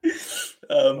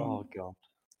 Oh, God.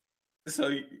 So,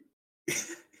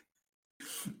 this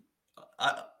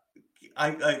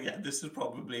is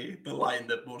probably the line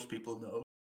that most people know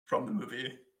from the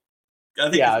movie.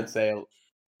 I'd say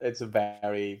it's a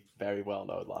very, very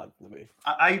well-known line from the movie.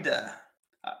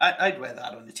 I'd wear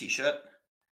that on a t-shirt.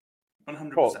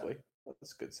 100%. Probably.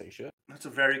 That's a good t-shirt. That's a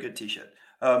very good t-shirt.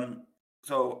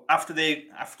 So after they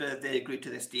agree to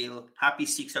this deal, Happy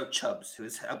seeks out Chubbs, who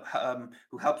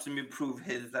helps him improve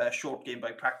his short game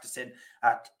by practicing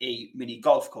at a mini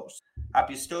golf course.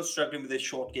 Happy is still struggling with his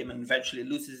short game and eventually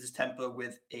loses his temper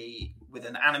with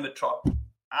an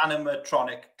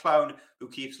animatronic clown who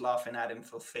keeps laughing at him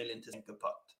for failing to sink a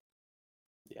putt.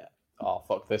 Yeah. Oh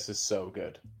fuck! This is so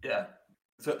good. Yeah.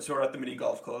 So we're at the mini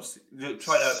golf course. We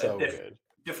tried out a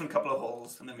different couple of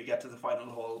holes, and then we get to the final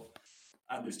hole.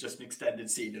 And there's just an extended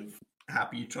scene of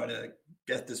Happy trying to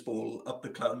get this ball up the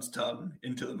clown's tongue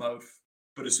into the mouth.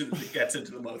 But as soon as it gets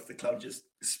into the mouth, the clown just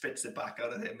spits it back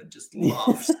out of him and just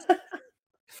laughs.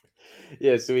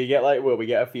 Yeah, so we get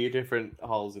a few different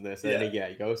holes in this. And then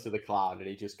he goes to the clown and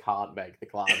he just can't make the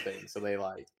clown thing. So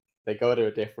they go to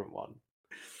a different one.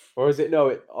 Or is it we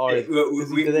end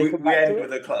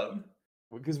with the clown.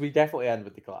 Because we definitely end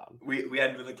with the clown. We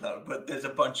end with the clown, but there's a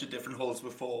bunch of different holes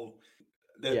before.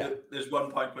 There's one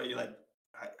point where you're like,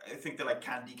 I think they're like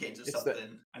candy canes or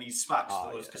something, and he smacks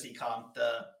those because he can't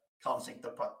sink the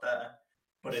putt there.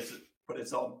 But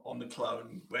it's on the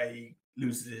clown where he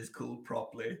loses his cool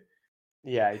properly.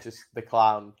 Yeah, the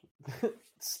clown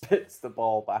spits the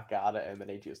ball back out at him, and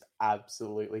he just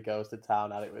absolutely goes to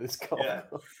town at it with his golf. Yeah,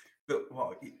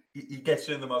 but he gets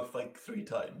you in the mouth like 3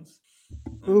 times.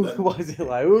 What is it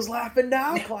like? Who's laughing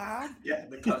now, clown? Yeah,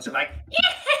 the clowns are like.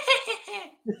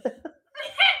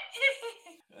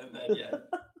 And then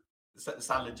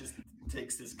Sandler just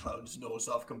takes this clown's nose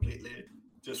off completely,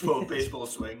 just for a baseball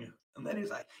swing, and then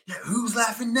he's like, "Yeah, who's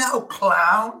laughing now,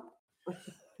 clown?"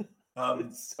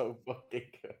 It's so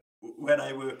fucking good. When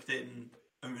I worked in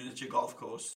a miniature golf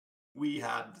course, we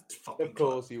had fucking. Of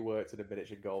course, you worked at a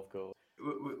miniature golf course.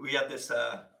 We had this.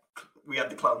 We had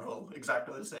the clown hole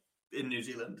exactly the same in New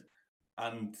Zealand,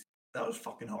 and that was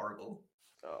fucking horrible.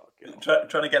 Oh,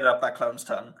 trying to get it up that clown's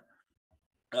tongue.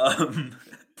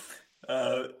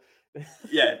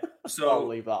 Yeah, so I'll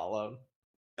leave that alone.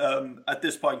 At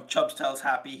this point, Chubbs tells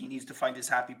Happy he needs to find his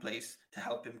happy place to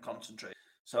help him concentrate.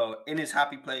 So in his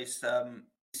happy place, we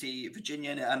see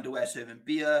Virginia in her underwear serving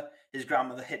beer, his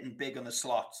grandmother hitting big on the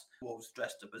slots, wolves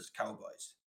dressed up as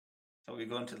cowboys. So we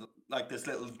go into this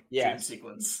little dream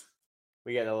sequence.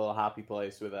 We get a little happy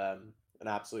place with an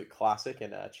absolute classic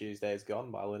in Tuesday's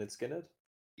Gone by Lynyrd Skynyrd.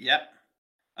 Yep.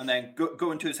 And then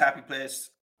go into his happy place.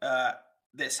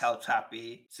 This helps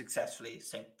Happy successfully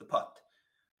sink the putt.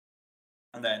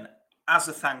 And then, as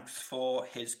a thanks for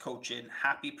his coaching,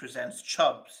 Happy presents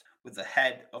Chubbs with the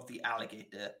head of the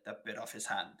alligator that bit off his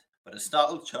hand. But a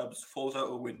startled Chubbs falls out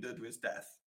a window to his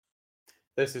death.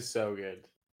 This is so good.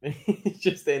 He's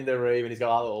just in the room and he's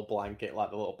got a little blanket,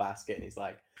 like the little basket, and he's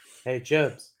like, "Hey,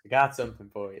 Chubbs, I got something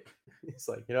for you." He's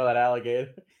like, "You know that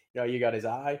alligator? You got his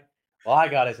eye? Well, I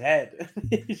got his head."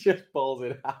 He just pulls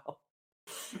it out.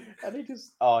 And he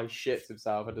shits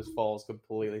himself and just falls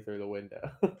completely through the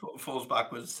window. Falls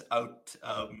backwards out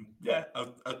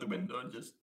the window and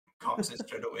just cocks it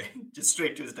straight away, just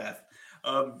straight to his death.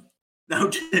 Now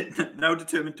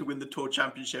determined to win the tour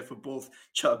championship for both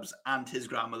Chubbs and his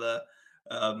grandmother,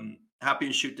 Happy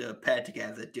and Shooter pair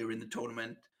together during the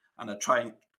tournament and are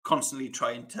constantly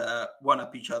trying to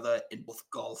one-up each other in both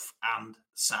golf and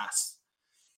SAS.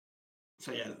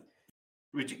 So yeah,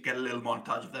 we get a little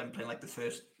montage of them playing like the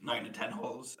first 9 or 10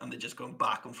 holes, and they're just going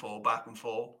back and forth, back and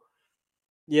forth.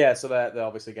 Yeah, so they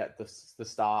obviously get the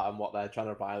start and what they're trying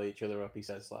to rile each other up. He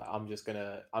says, like, I'm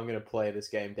gonna play this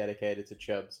game dedicated to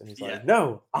Chubbs, and he's like,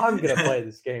 "No, I'm gonna play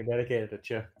this game dedicated to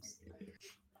Chubbs."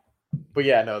 But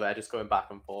yeah, no, they're just going back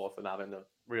and forth and having a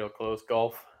real close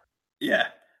golf. Yeah.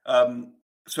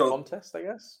 So contest, I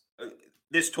guess.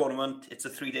 This tournament, it's a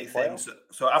 3-day thing.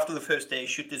 So after the first day,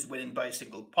 Shooter's winning by a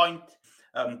single point.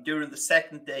 During the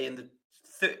second day and the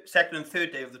second and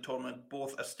third day of the tournament,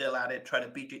 both are still at it, trying to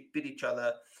beat each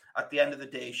other. At the end of the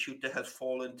day, Shooter has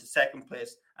fallen to second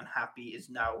place, and Happy is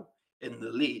now in the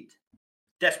lead.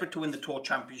 Desperate to win the tour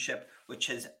championship, which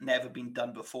has never been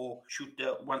done before,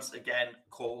 Shooter once again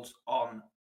calls on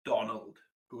Donald,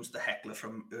 who's the heckler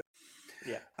from Earth.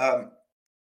 Yeah.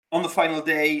 On the final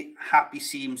day, Happy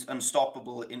seems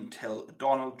unstoppable until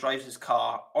Donald drives his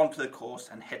car onto the course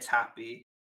and hits Happy,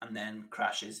 and then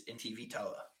crashes into TV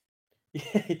tower.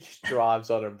 Yeah, he just drives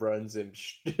on and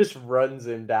just runs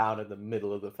him down in the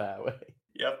middle of the fairway.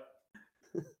 Yep.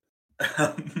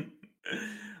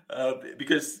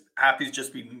 Because Happy's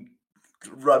just been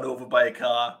run over by a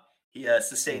car, he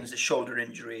sustains a shoulder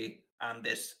injury, and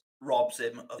this robs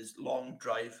him of his long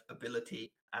drive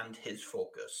ability and his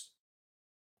focus.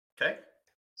 Okay.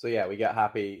 So yeah, we get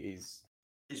Happy. He's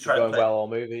trying going to play well all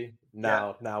movie.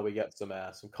 Now we get some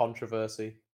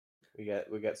controversy. We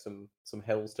get some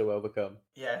hills to overcome.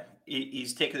 Yeah,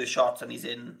 he's taking the shots and he's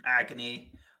in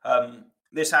agony.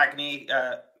 This agony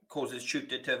causes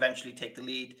Shooter to eventually take the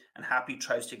lead, and Happy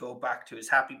tries to go back to his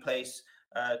happy place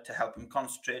to help him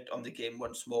concentrate on the game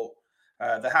once more.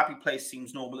 The happy place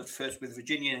seems normal at first with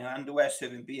Virginia in her underwear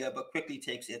serving beer, but quickly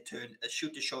takes a turn as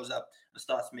Shooter shows up and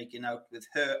starts making out with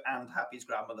her and Happy's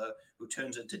grandmother, who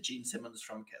turns into Gene Simmons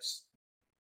from Kiss.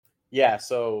 Yeah,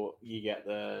 so we get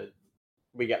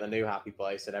the new happy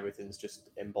place and everything's just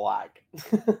in black.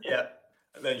 Yeah,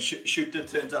 and then Shooter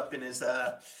turns up in his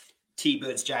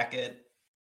T-Birds jacket.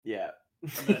 Yeah,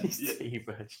 and then,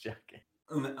 T-Birds jacket.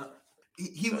 And then,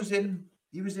 he was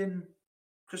in.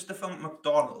 Christopher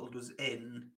McDonald was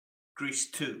in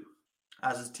Grease 2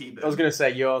 as his T-Bird. I was going to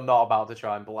say, you're not about to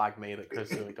try and blag me that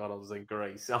Christopher McDonald was in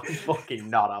Grease. I'm fucking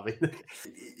not having it.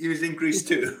 He was in Grease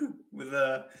 2 with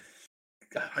I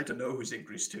don't know who's in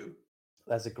Grease 2.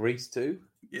 There's a Grease 2?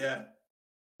 Yeah.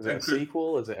 Is it a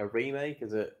sequel? Is it a remake?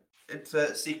 Is it? It's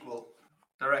a sequel.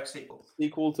 Direct sequel.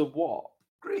 Sequel to what?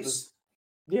 Grease.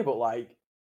 Yeah, but like...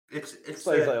 It's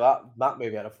like that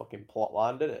movie had a fucking plot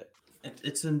line, didn't it?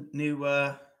 It's a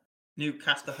new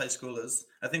cast of high schoolers.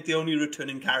 I think the only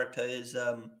returning character is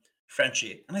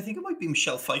Frenchie, and I think it might be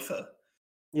Michelle Pfeiffer.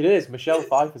 It is. Michelle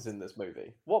Pfeiffer's in this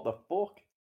movie. What the fuck?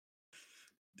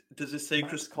 Does it say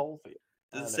Chris Colfield?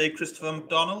 Does it say Christopher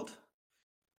McDonald?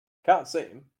 Can't see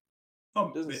him.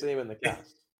 Oh, doesn't see him in the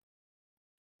cast.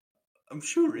 I'm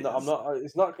sure he is. I'm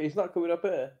not. He's not coming up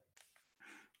here.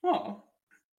 Oh.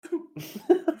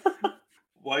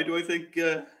 Why do I think?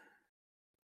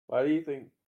 Why do you think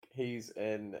he's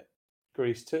in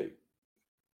Grease 2?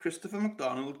 Christopher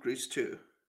McDonald, Grease 2.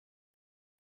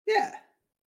 Yeah.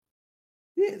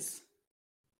 He is.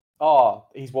 Oh,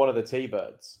 he's one of the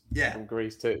T-Birds. Yeah. From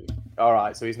Grease 2. All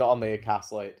right, so he's not on the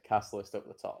cast list up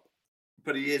the top.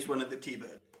 but he is one of the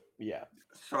T-Bird. Yeah.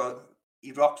 So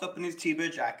he rocks up in his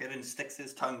T-Bird jacket and sticks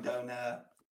his tongue down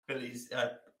Billy's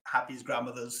Happy's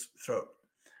grandmother's throat.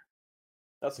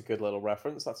 That's a good little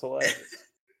reference. That's hilarious.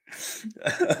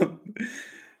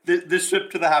 This trip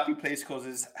to the Happy place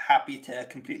causes Happy to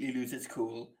completely lose his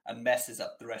cool and messes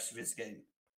up the rest of his game.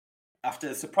 After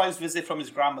a surprise visit from his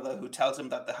grandmother, who tells him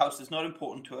that the house is not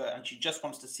important to her and she just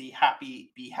wants to see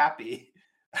Happy be happy,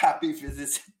 Happy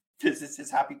visits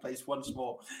his Happy place once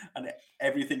more, and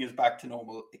everything is back to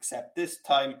normal, except this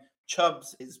time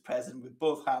Chubbs is present with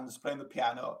both hands playing the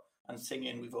piano and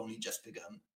singing "We've Only Just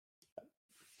Begun."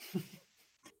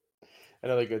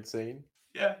 Another good scene.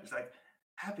 Yeah, it's like,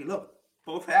 Happy, look,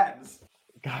 both hands.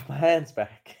 Got my hands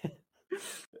back.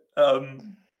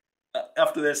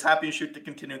 After this, Happy and Shooter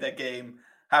continue their game.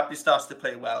 Happy starts to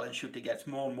play well, and Shooter gets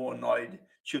more and more annoyed.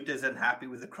 Shooter's unhappy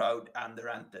with the crowd and their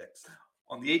antics.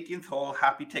 On the 18th hole,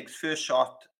 Happy takes first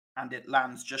shot, and it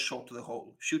lands just short of the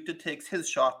hole. Shooter takes his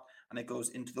shot, and it goes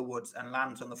into the woods and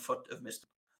lands on the foot of Mr.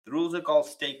 The rules of golf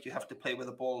state you have to play where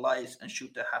the ball lies, and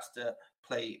Shooter has to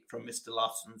play from Mr.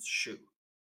 Lawson's shoe.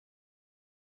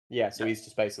 Yeah, so he's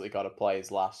just basically got to play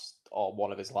his last, or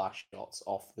one of his last shots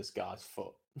off this guy's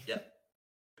foot. Yeah.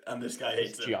 And this guy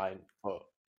hates his him. Giant foot.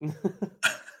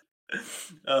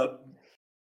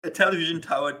 A television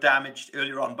tower damaged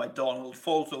earlier on by Donald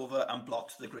falls over and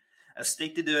blocks the green. As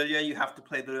stated earlier, you have to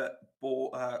play the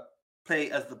ball, play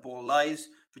as the ball lies.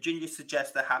 Virginia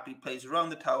suggests that Happy plays around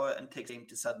the tower and takes aim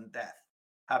to sudden death.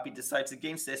 Happy decides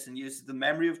against this and uses the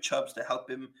memory of Chubbs to help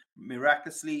him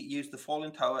miraculously use the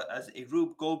fallen tower as a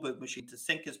Rube Goldberg machine to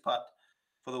sink his putt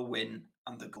for the win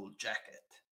and the gold jacket.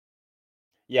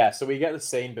 Yeah, so we get the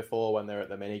scene before when they're at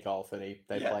the mini golf and they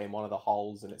play in one of the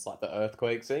holes and it's like the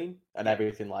earthquake scene and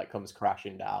everything like comes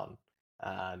crashing down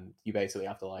and you basically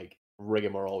have to like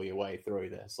rigmarole your way through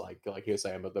this, like you were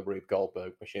saying with the Rube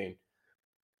Goldberg machine.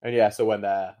 And yeah, so when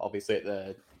they're obviously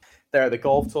they're at the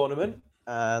golf tournament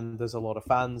and there's a lot of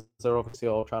fans, they're obviously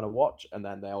all trying to watch, and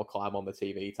then they all climb on the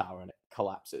TV tower and it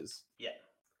collapses. Yeah.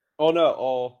 Oh no,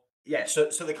 or yeah, so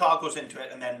the car goes into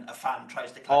it and then a fan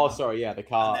tries to climb up. Sorry, yeah, the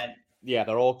car. And then, yeah,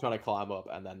 they're all trying to climb up,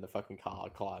 and then the fucking car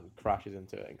crashes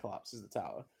into it and collapses the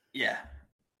tower. Yeah,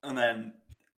 and then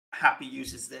Happy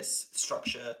uses this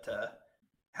structure to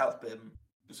help him.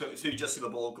 So you just see the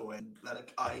ball go in, let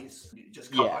it eyes. You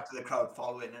just come back to the crowd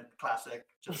following it. Classic.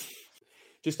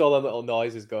 Just all the little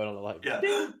noises going on, like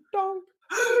ding dong,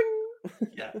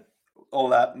 ding. Yeah, all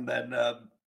that, and then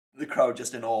the crowd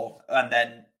just in awe, and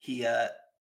then he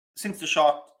sinks the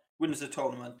shot, wins the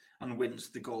tournament, and wins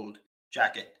the gold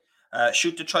jacket.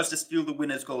 Shooter tries to steal the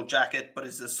winner's gold jacket, but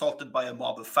is assaulted by a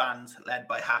mob of fans led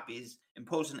by Happy's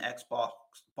imposing Xbox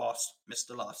boss,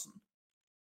 Mr. Lawson.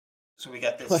 So we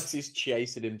get this. Plus he's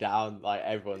chasing him down, like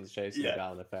everyone's chasing him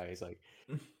down the fair. He's like,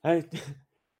 "Hey,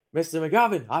 Mr.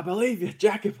 McGovern, I believe your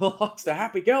jacket belongs to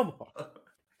Happy Gilmore."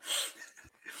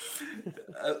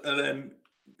 And then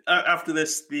after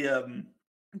this, to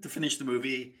finish the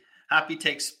movie, Happy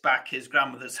takes back his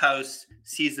grandmother's house,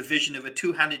 sees the vision of a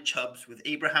two-handed Chubbs with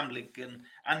Abraham Lincoln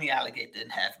and the alligator in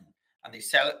heaven, and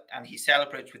he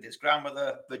celebrates with his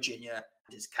grandmother, Virginia,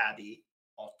 and his caddy,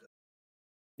 Otto.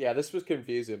 Yeah, this was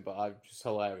confusing, but I'm just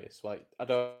hilarious. Like, I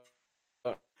don't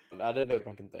know the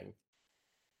fucking thing.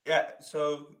 Yeah,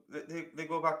 so they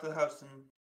go back to the house, and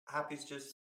Happy's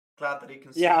just glad that he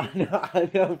can see. Yeah, I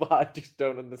know, but I just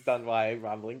don't understand why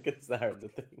Abraham Lincoln's there at the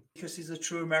thing. Because he's a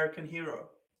true American hero.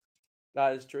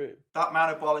 That is true. That man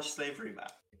abolished slavery, man.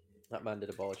 That man did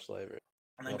abolish slavery.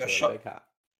 And then got shot.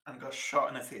 And got shot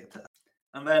in a theatre.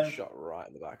 And then shot right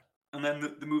in the back. And then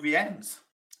the movie ends.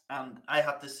 And I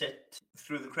had to sit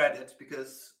through the credits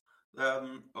because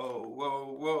oh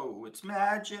whoa, it's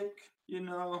magic,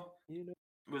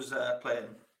 was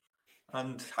playing.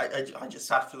 And I just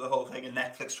sat through the whole thing, and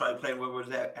Netflix tried playing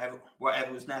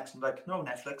whatever was next. I'm like, no,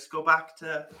 Netflix, go back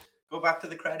to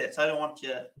the credits. I don't want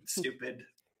your stupid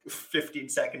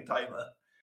 15-second timer.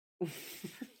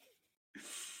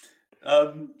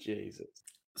 Jesus.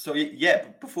 So yeah,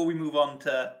 before we move on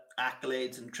to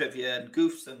accolades and trivia and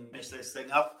goofs and finish this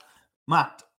thing up,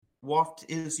 Matt, what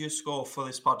is your score for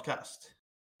this podcast?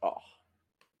 Oh,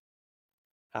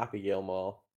 Happy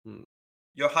Gilmore.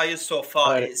 Your highest so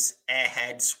far is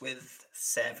Airheads with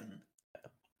 7.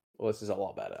 Well, this is a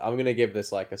lot better. I'm gonna give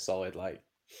this like a solid a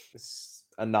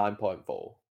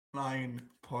 9.4.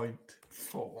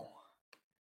 9.4.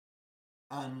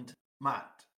 And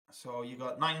Matt, so you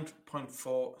got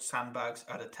 9.4 sandbags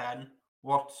out of 10.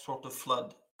 What sort of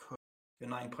flood could your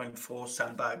 9.4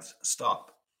 sandbags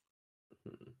stop?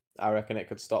 I reckon it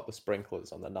could stop the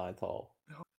sprinklers on the 9th hole.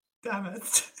 Oh, damn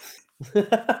it.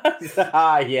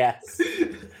 Yes.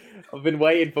 I've been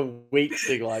waiting for weeks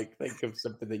to like think of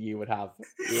something that you would have.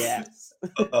 Yes.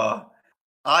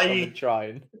 I've been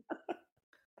trying.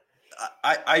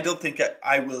 I don't think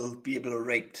I will be able to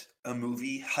rate a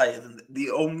movie higher than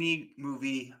the only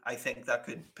movie I think that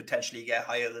could potentially get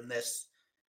higher than this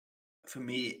for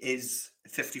me is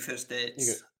 50 First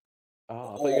Dates. I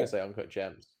thought you were going to say Uncut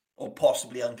Gems. Or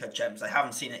possibly Uncut Gems. I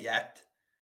haven't seen it yet.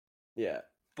 Yeah.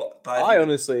 But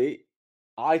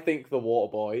I think The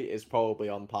Waterboy is probably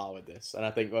on par with this. And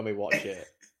I think when we watch it,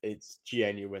 it's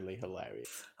genuinely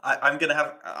hilarious. I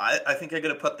think I'm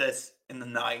going to put this in the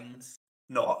 9s.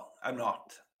 No, I'm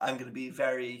not. I'm going to be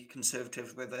very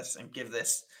conservative with this and give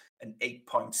this an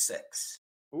 8.6.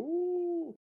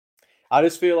 Ooh. I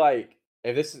just feel like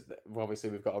if this is,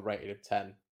 obviously we've got a rating of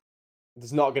 10.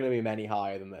 There's not going to be many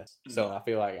higher than this. So I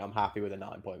feel like I'm happy with a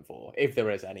 9.4, if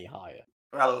there is any higher.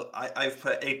 Well, I've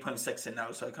put 8.6 in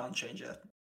now, so I can't change it.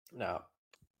 No.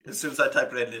 As soon as I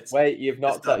type it in, it's wait. You've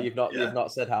not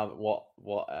said how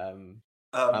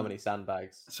many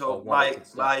sandbags. So my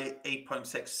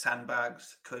 8.6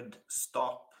 sandbags could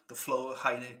stop the flow of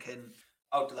Heineken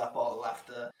out of that bottle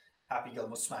after Happy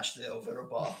Gilmore smashed it over a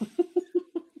bar.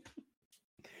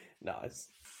 Nice.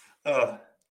 And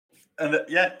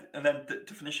then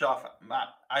to finish off, Matt,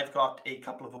 I've got a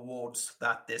couple of awards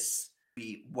that this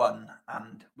won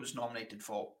and was nominated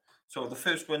for. So the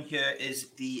first one here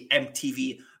is the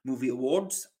MTV Movie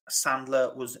Awards.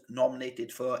 Sandler was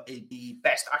nominated for the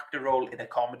Best Actor role in a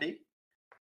comedy.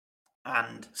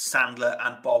 And Sandler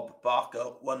and Bob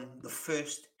Barker won the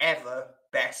first ever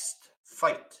Best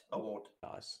Fight Award.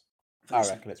 Nice. I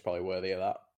reckon it's probably worthy of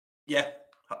that. Yeah,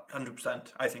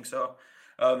 100%. I think so.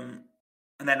 And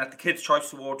then at the Kids'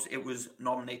 Choice Awards, it was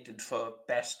nominated for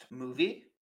Best Movie.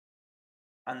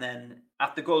 And then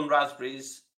at the Golden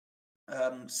Raspberries,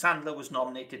 Sandler was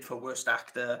nominated for Worst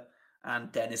Actor,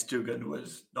 and Dennis Dugan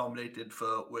was nominated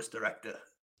for Worst Director.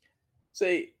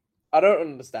 See, I don't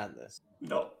understand this.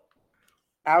 No.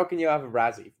 How can you have a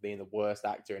Razzie for being the worst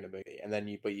actor in a movie, and then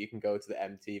you can go to the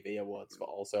MTV Awards for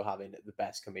also having the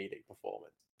best comedic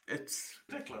performance? It's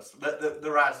ridiculous. The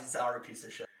Razzies are a piece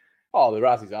of shit. Oh, the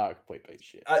Razzies are a complete piece of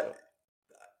shit.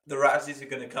 The Razzies are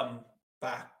going to come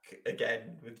back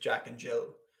again with Jack and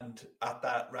Jill. And at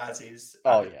that Razzies,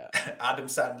 Adam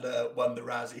Sandler won the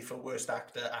Razzie for Worst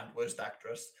Actor and Worst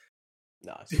Actress.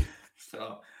 Nice.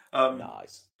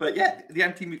 Nice. But yeah, the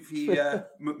MTV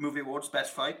Movie Awards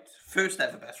Best Fight, first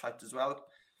ever Best Fight as well.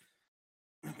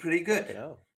 Pretty good.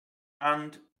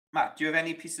 And Matt, do you have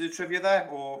any pieces of trivia there,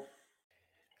 or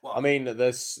what? I mean,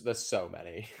 there's so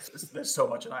many. There's so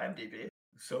much on IMDb.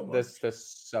 So much. There's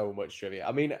so much trivia.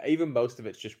 I mean, even most of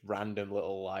it's just random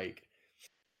little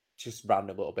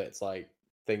bits, like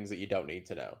things that you don't need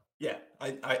to know. Yeah,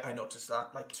 I noticed that.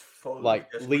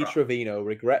 Lee Trevino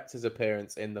regrets his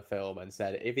appearance in the film and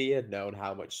said if he had known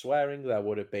how much swearing there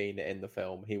would have been in the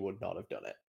film, he would not have done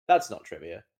it. That's not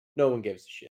trivia. No one gives a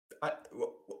shit.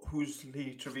 Who's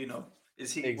Lee Trevino?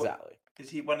 Is he exactly? Is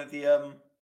he one of the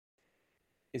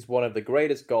He's one of the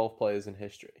greatest golf players in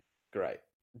history. Great.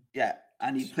 Yeah,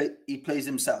 and he plays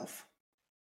himself.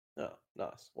 Oh,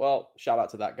 nice. Well, shout out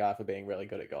to that guy for being really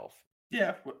good at golf.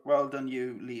 Yeah, well done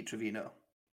you, Lee Trevino.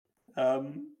 I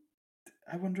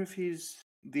wonder if he's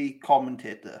the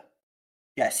commentator.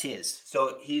 Yes, he is.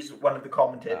 So he's one of the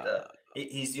commentators.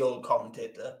 He's the old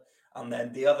commentator. And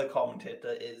then the other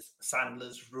commentator is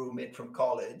Sandler's roommate from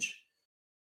college.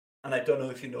 And I don't know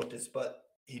if you noticed, but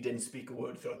he didn't speak a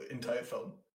word throughout the entire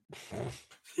film.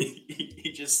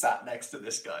 He just sat next to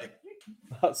this guy.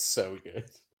 That's so good.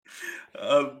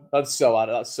 That's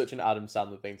such an Adam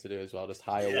Sandler thing to do as well. Just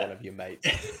hire one of your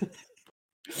mates.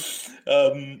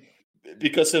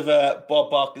 Because of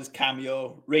Bob Barker's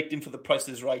cameo, rating for The Price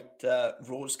is Right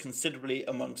rose considerably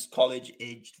amongst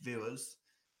college-aged viewers.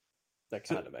 That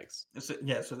kind of makes.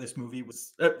 So this movie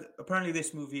was apparently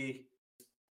this movie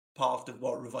part of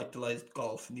what revitalized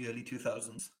golf in the early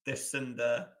 2000s. This and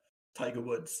Tiger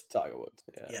Woods.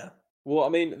 Yeah. Well, I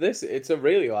mean, it's a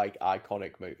really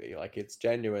iconic movie. Like, it's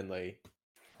genuinely.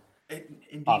 I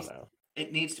don't know.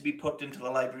 It needs to be put into the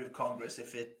Library of Congress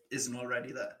if it isn't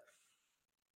already there.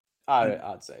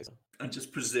 I'd say so. And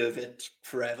just preserve it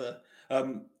forever.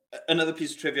 Another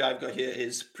piece of trivia I've got here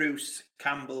is Bruce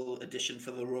Campbell auditioned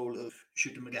for the role of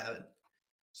Shooter McGavin.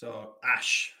 So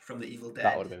Ash from The Evil Dead.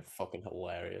 That would have been fucking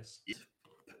hilarious.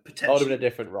 That would have been a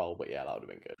different role, but yeah, that would have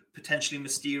been good. Potentially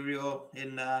Mysterio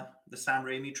in the Sam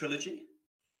Raimi trilogy.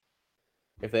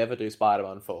 If they ever do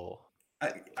Spider-Man 4, I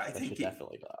think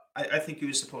definitely do that. I think he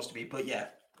was supposed to be, but yeah.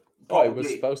 Probably. Oh, he was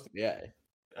supposed to be, yeah.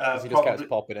 Because he just kept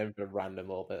popping in for random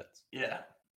little bits. Yeah.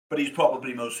 But he's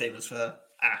probably most famous for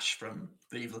Ash from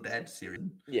the Evil Dead series.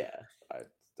 Yeah,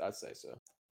 I'd say so.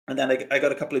 And then I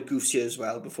got a couple of goofs here as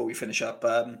well before we finish up.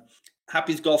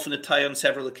 Happy's golfing attire on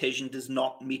several occasions does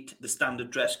not meet the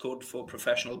standard dress code for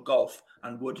professional golf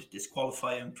and would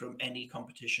disqualify him from any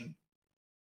competition.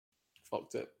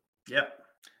 Fucked it. Yep.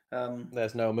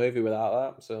 There's no movie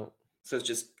without that, so it's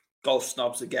just golf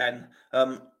snobs again.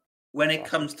 When it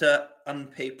comes to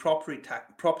unpaid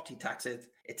property taxes,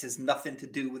 it has nothing to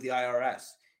do with the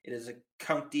IRS. It is a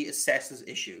county assessor's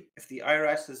issue. If the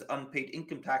IRS has unpaid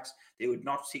income tax, they would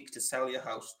not seek to sell your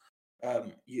house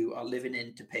you are living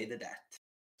in to pay the debt.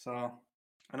 So,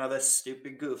 another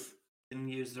stupid goof. Didn't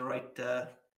use the right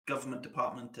government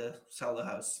department to sell the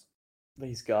house.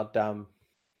 These goddamn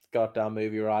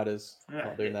movie writers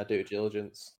not doing their due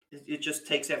diligence. It just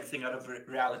takes everything out of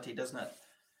reality, doesn't it?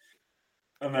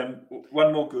 And then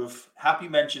one more goof. Happy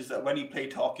mentions that when he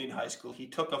played hockey in high school, he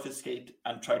took off his skate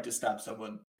and tried to stab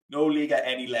someone. No league at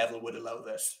any level would allow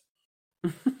this.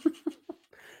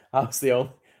 I was the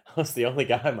only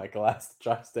guy in my class to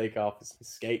try to take off his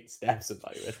skate, stab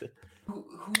somebody with it. Who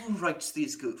writes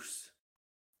these goofs?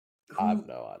 I have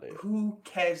no idea. Who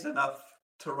cares enough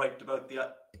to write about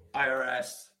the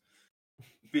IRS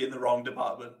being the wrong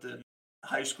department and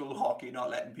high school hockey not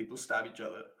letting people stab each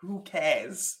other? Who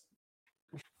cares?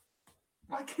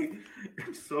 Like,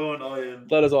 it's so annoying.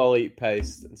 Let us all eat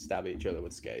paste and stab each other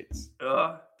with skates.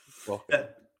 Do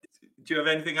you have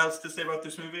anything else to say about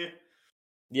this movie?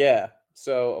 Yeah.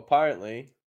 So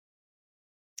apparently,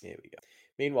 here we go.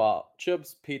 Meanwhile,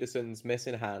 Chubbs Peterson's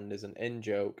missing hand is an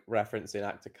in-joke referencing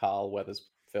actor Carl Weathers'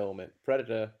 film in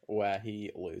Predator, where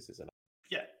he loses an eye.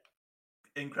 Yeah,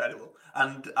 incredible.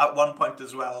 And at one point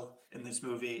as well in this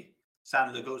movie,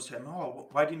 Sandler goes to him, "Oh,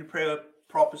 why didn't you play a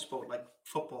proper sport like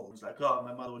football?" He's like, "Oh,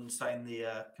 my mother wouldn't sign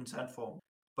the consent form."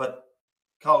 But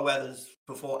Carl Weathers,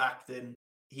 before acting,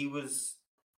 he was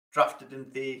drafted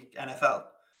into the NFL.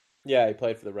 Yeah, he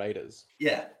played for the Raiders.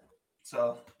 Yeah,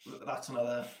 so that's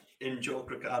another in-joke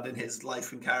regarding his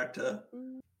life and character.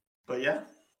 But yeah.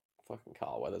 Fucking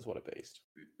Carl Weathers, what a beast.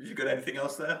 You got anything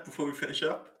else there before we finish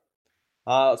up?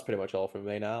 That's pretty much all from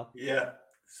me now. Yeah,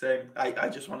 same. I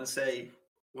just want to say,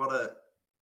 what a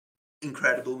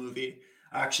incredible movie.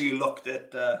 I actually looked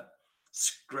at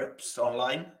scripts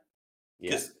online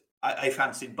because I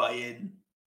fancied buying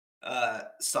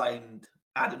signed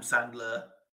Adam Sandler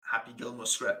Happy Gilmore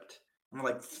script. I'm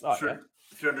like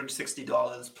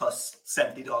 $360 plus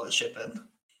 $70 shipping.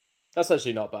 That's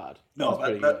actually not bad. No, that's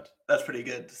pretty good. That's pretty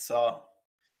good. So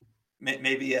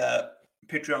maybe a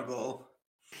Patreon goal.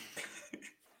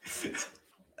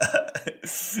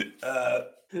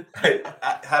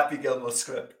 Happy Gilmore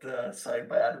script signed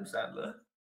by Adam Sandler.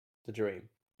 The dream.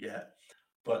 Yeah.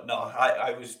 But no,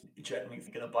 I was genuinely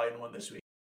thinking of buying one this week,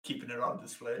 keeping it on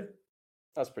display.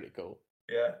 That's pretty cool.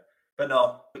 Yeah. But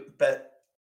no,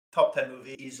 top 10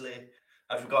 movie easily.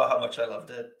 I forgot how much I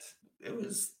loved it. It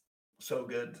was so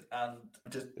good and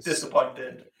just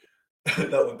disappointed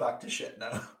that we're back to shit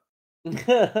now.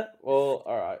 Well,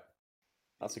 all right.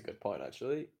 That's a good point,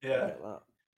 actually. Yeah. I get that.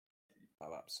 I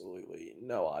have absolutely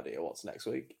no idea what's next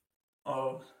week.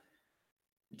 Oh,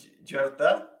 do you have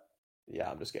that?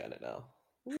 Yeah, I'm just getting it now.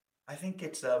 I think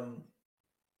it's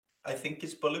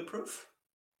Bulletproof.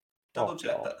 Double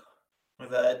check that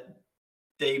with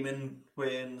Damon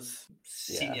Wayans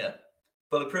Senior. Yeah.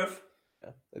 Bulletproof.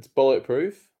 Yeah, it's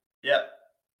Bulletproof. Yeah.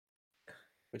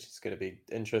 Which is going to be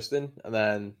interesting. And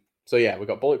then, so yeah, we've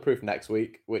got Bulletproof next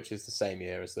week, which is the same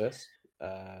year as this,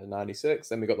 96.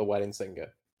 Then we got The Wedding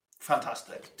Singer.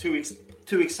 Fantastic. 2 weeks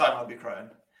time, I'll be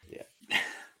crying. Yeah.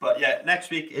 But yeah,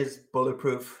 next week is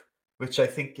Bulletproof, which I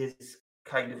think is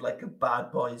kind of like a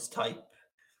Bad Boys type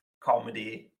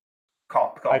comedy,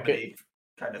 cop comedy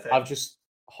kind of thing. I've just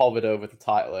hovered over the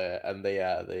title here, and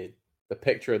the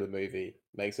picture of the movie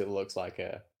makes it look like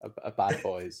a Bad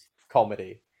Boys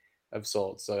comedy of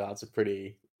sorts. So that's a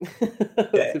pretty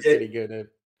pretty good.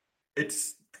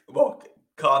 It's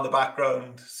car in the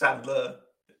background, Sandler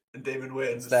and Damon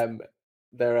Wayans.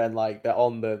 They're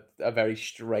on a very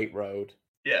straight road.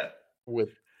 Yeah.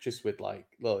 With like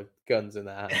little guns in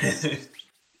their hands,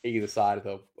 either side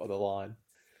of the line.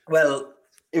 Well,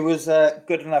 it was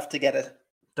good enough to get a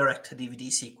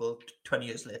direct-to-DVD sequel 20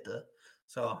 years later,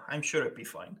 so I'm sure it'd be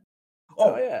fine.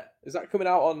 Oh yeah, is that coming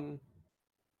out on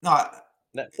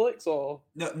Netflix or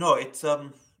no?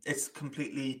 It's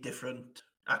completely different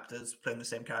actors playing the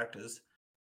same characters.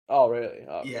 Oh really?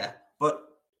 Oh. Yeah, but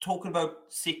talking about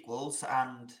sequels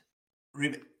and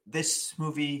this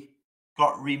movie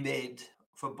got remade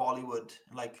for Bollywood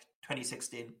in like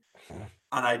 2016, and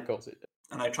I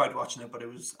tried watching it, but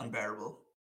it was unbearable.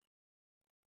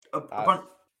 a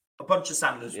bunch of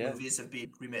Sandler's movies have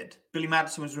been remade. Billy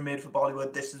Madison was remade for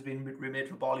Bollywood. This has been remade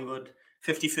for Bollywood.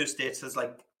 50 First Dates has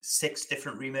like 6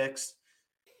 different remakes.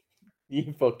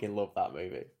 You fucking love that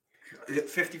movie.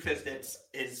 50 First Dates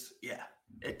is,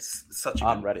 it's such a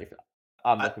I'm ready for that.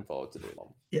 I'm looking forward to doing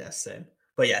one. Yeah, same.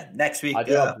 But yeah, next week... I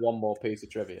do have one more piece of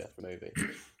trivia for movie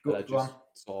that I just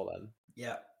saw then.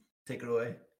 Yeah, take it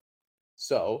away.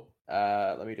 So,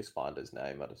 let me just find his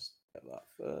name. I'll just get that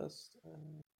first.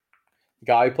 The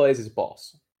guy who plays his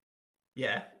boss.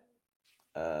 Yeah.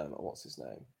 What's his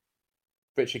name?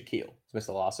 Richard Keel. It's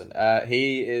Mr. Larson.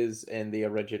 He is in the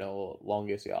original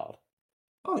Longest Yard.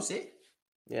 Oh, is he?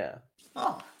 Yeah.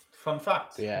 Oh, fun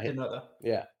fact. So, yeah, I didn't know that.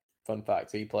 Yeah, fun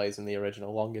fact. He plays in the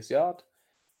original Longest Yard,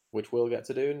 which we'll get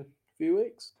to do in a few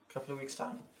weeks. A couple of weeks'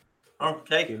 time.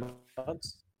 Okay. A few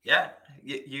months. Yeah.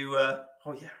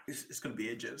 It's going to be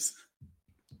ages.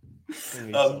 So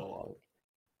long.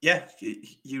 Yeah,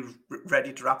 you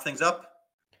ready to wrap things up?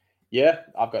 Yeah,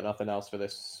 I've got nothing else for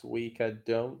this week, I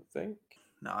don't think.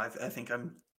 No, I think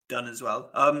I'm done as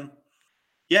well.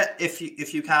 Yeah, if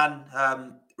you can,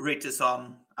 rate us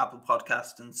on Apple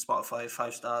Podcast and Spotify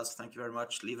 5 stars. Thank you very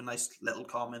much. Leave a nice little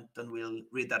comment and we'll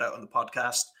read that out on the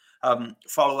podcast.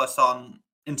 Follow us on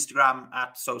Instagram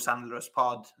at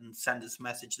SoSandlersPod and send us a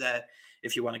message there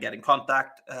if you want to get in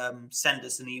contact. Send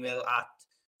us an email at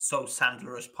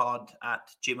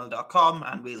SoSandlerspod@gmail.com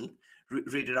and we'll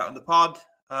read it out on the pod.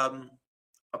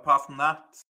 Apart from that,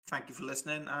 thank you for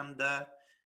listening and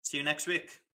see you next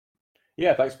week.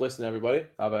 Yeah, thanks for listening, everybody.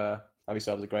 Have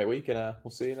yourselves a great week and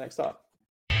we'll see you next time.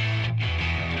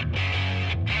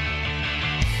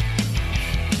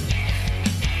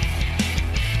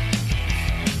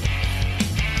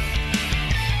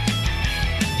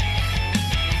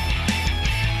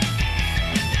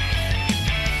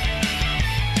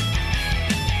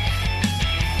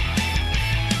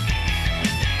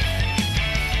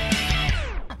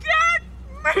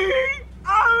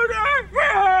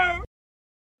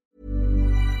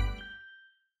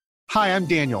 Hi, I'm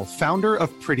Daniel, founder of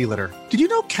Pretty Litter. Did you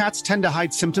know cats tend to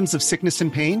hide symptoms of sickness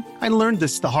and pain? I learned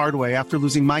this the hard way after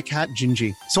losing my cat,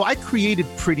 Gingy. So I created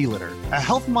Pretty Litter, a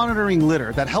health monitoring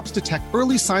litter that helps detect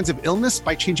early signs of illness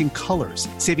by changing colors,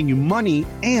 saving you money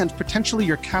and potentially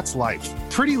your cat's life.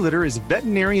 Pretty Litter is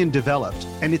veterinarian developed,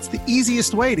 and it's the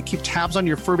easiest way to keep tabs on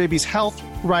your fur baby's health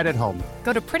right at home.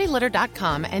 Go to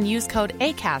prettylitter.com and use code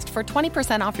ACAST for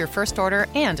 20% off your first order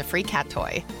and a free cat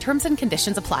toy. Terms and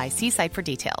conditions apply. See site for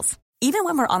details. Even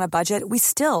when we're on a budget, we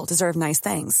still deserve nice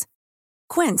things.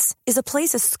 Quince is a place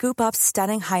to scoop up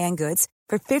stunning high-end goods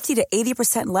for 50 to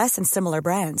 80% less than similar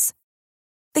brands.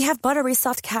 They have buttery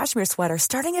soft cashmere sweaters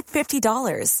starting at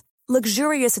 $50,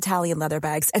 luxurious Italian leather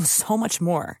bags, and so much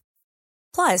more.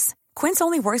 Plus, Quince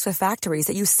only works with factories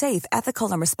that use safe,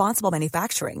 ethical, and responsible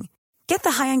manufacturing. Get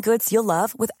the high-end goods you'll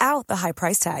love without the high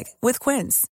price tag with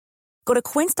Quince. Go to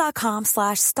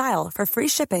quince.com/style for free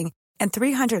shipping and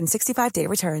 365-day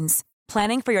returns.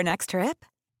 Planning for your next trip?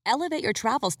 Elevate your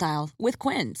travel style with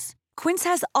Quince. Quince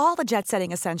has all the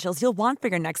jet-setting essentials you'll want for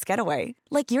your next getaway,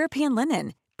 like European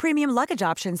linen, premium luggage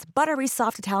options, buttery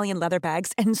soft Italian leather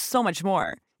bags, and so much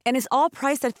more. And is all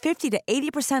priced at 50 to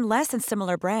 80% less than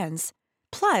similar brands.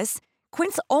 Plus,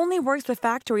 Quince only works with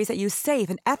factories that use safe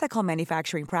and ethical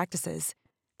manufacturing practices.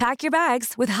 Pack your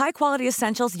bags with high-quality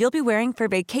essentials you'll be wearing for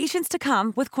vacations to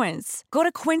come with Quince. Go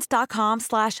to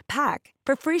quince.com/pack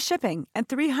for free shipping and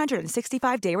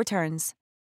 365-day returns.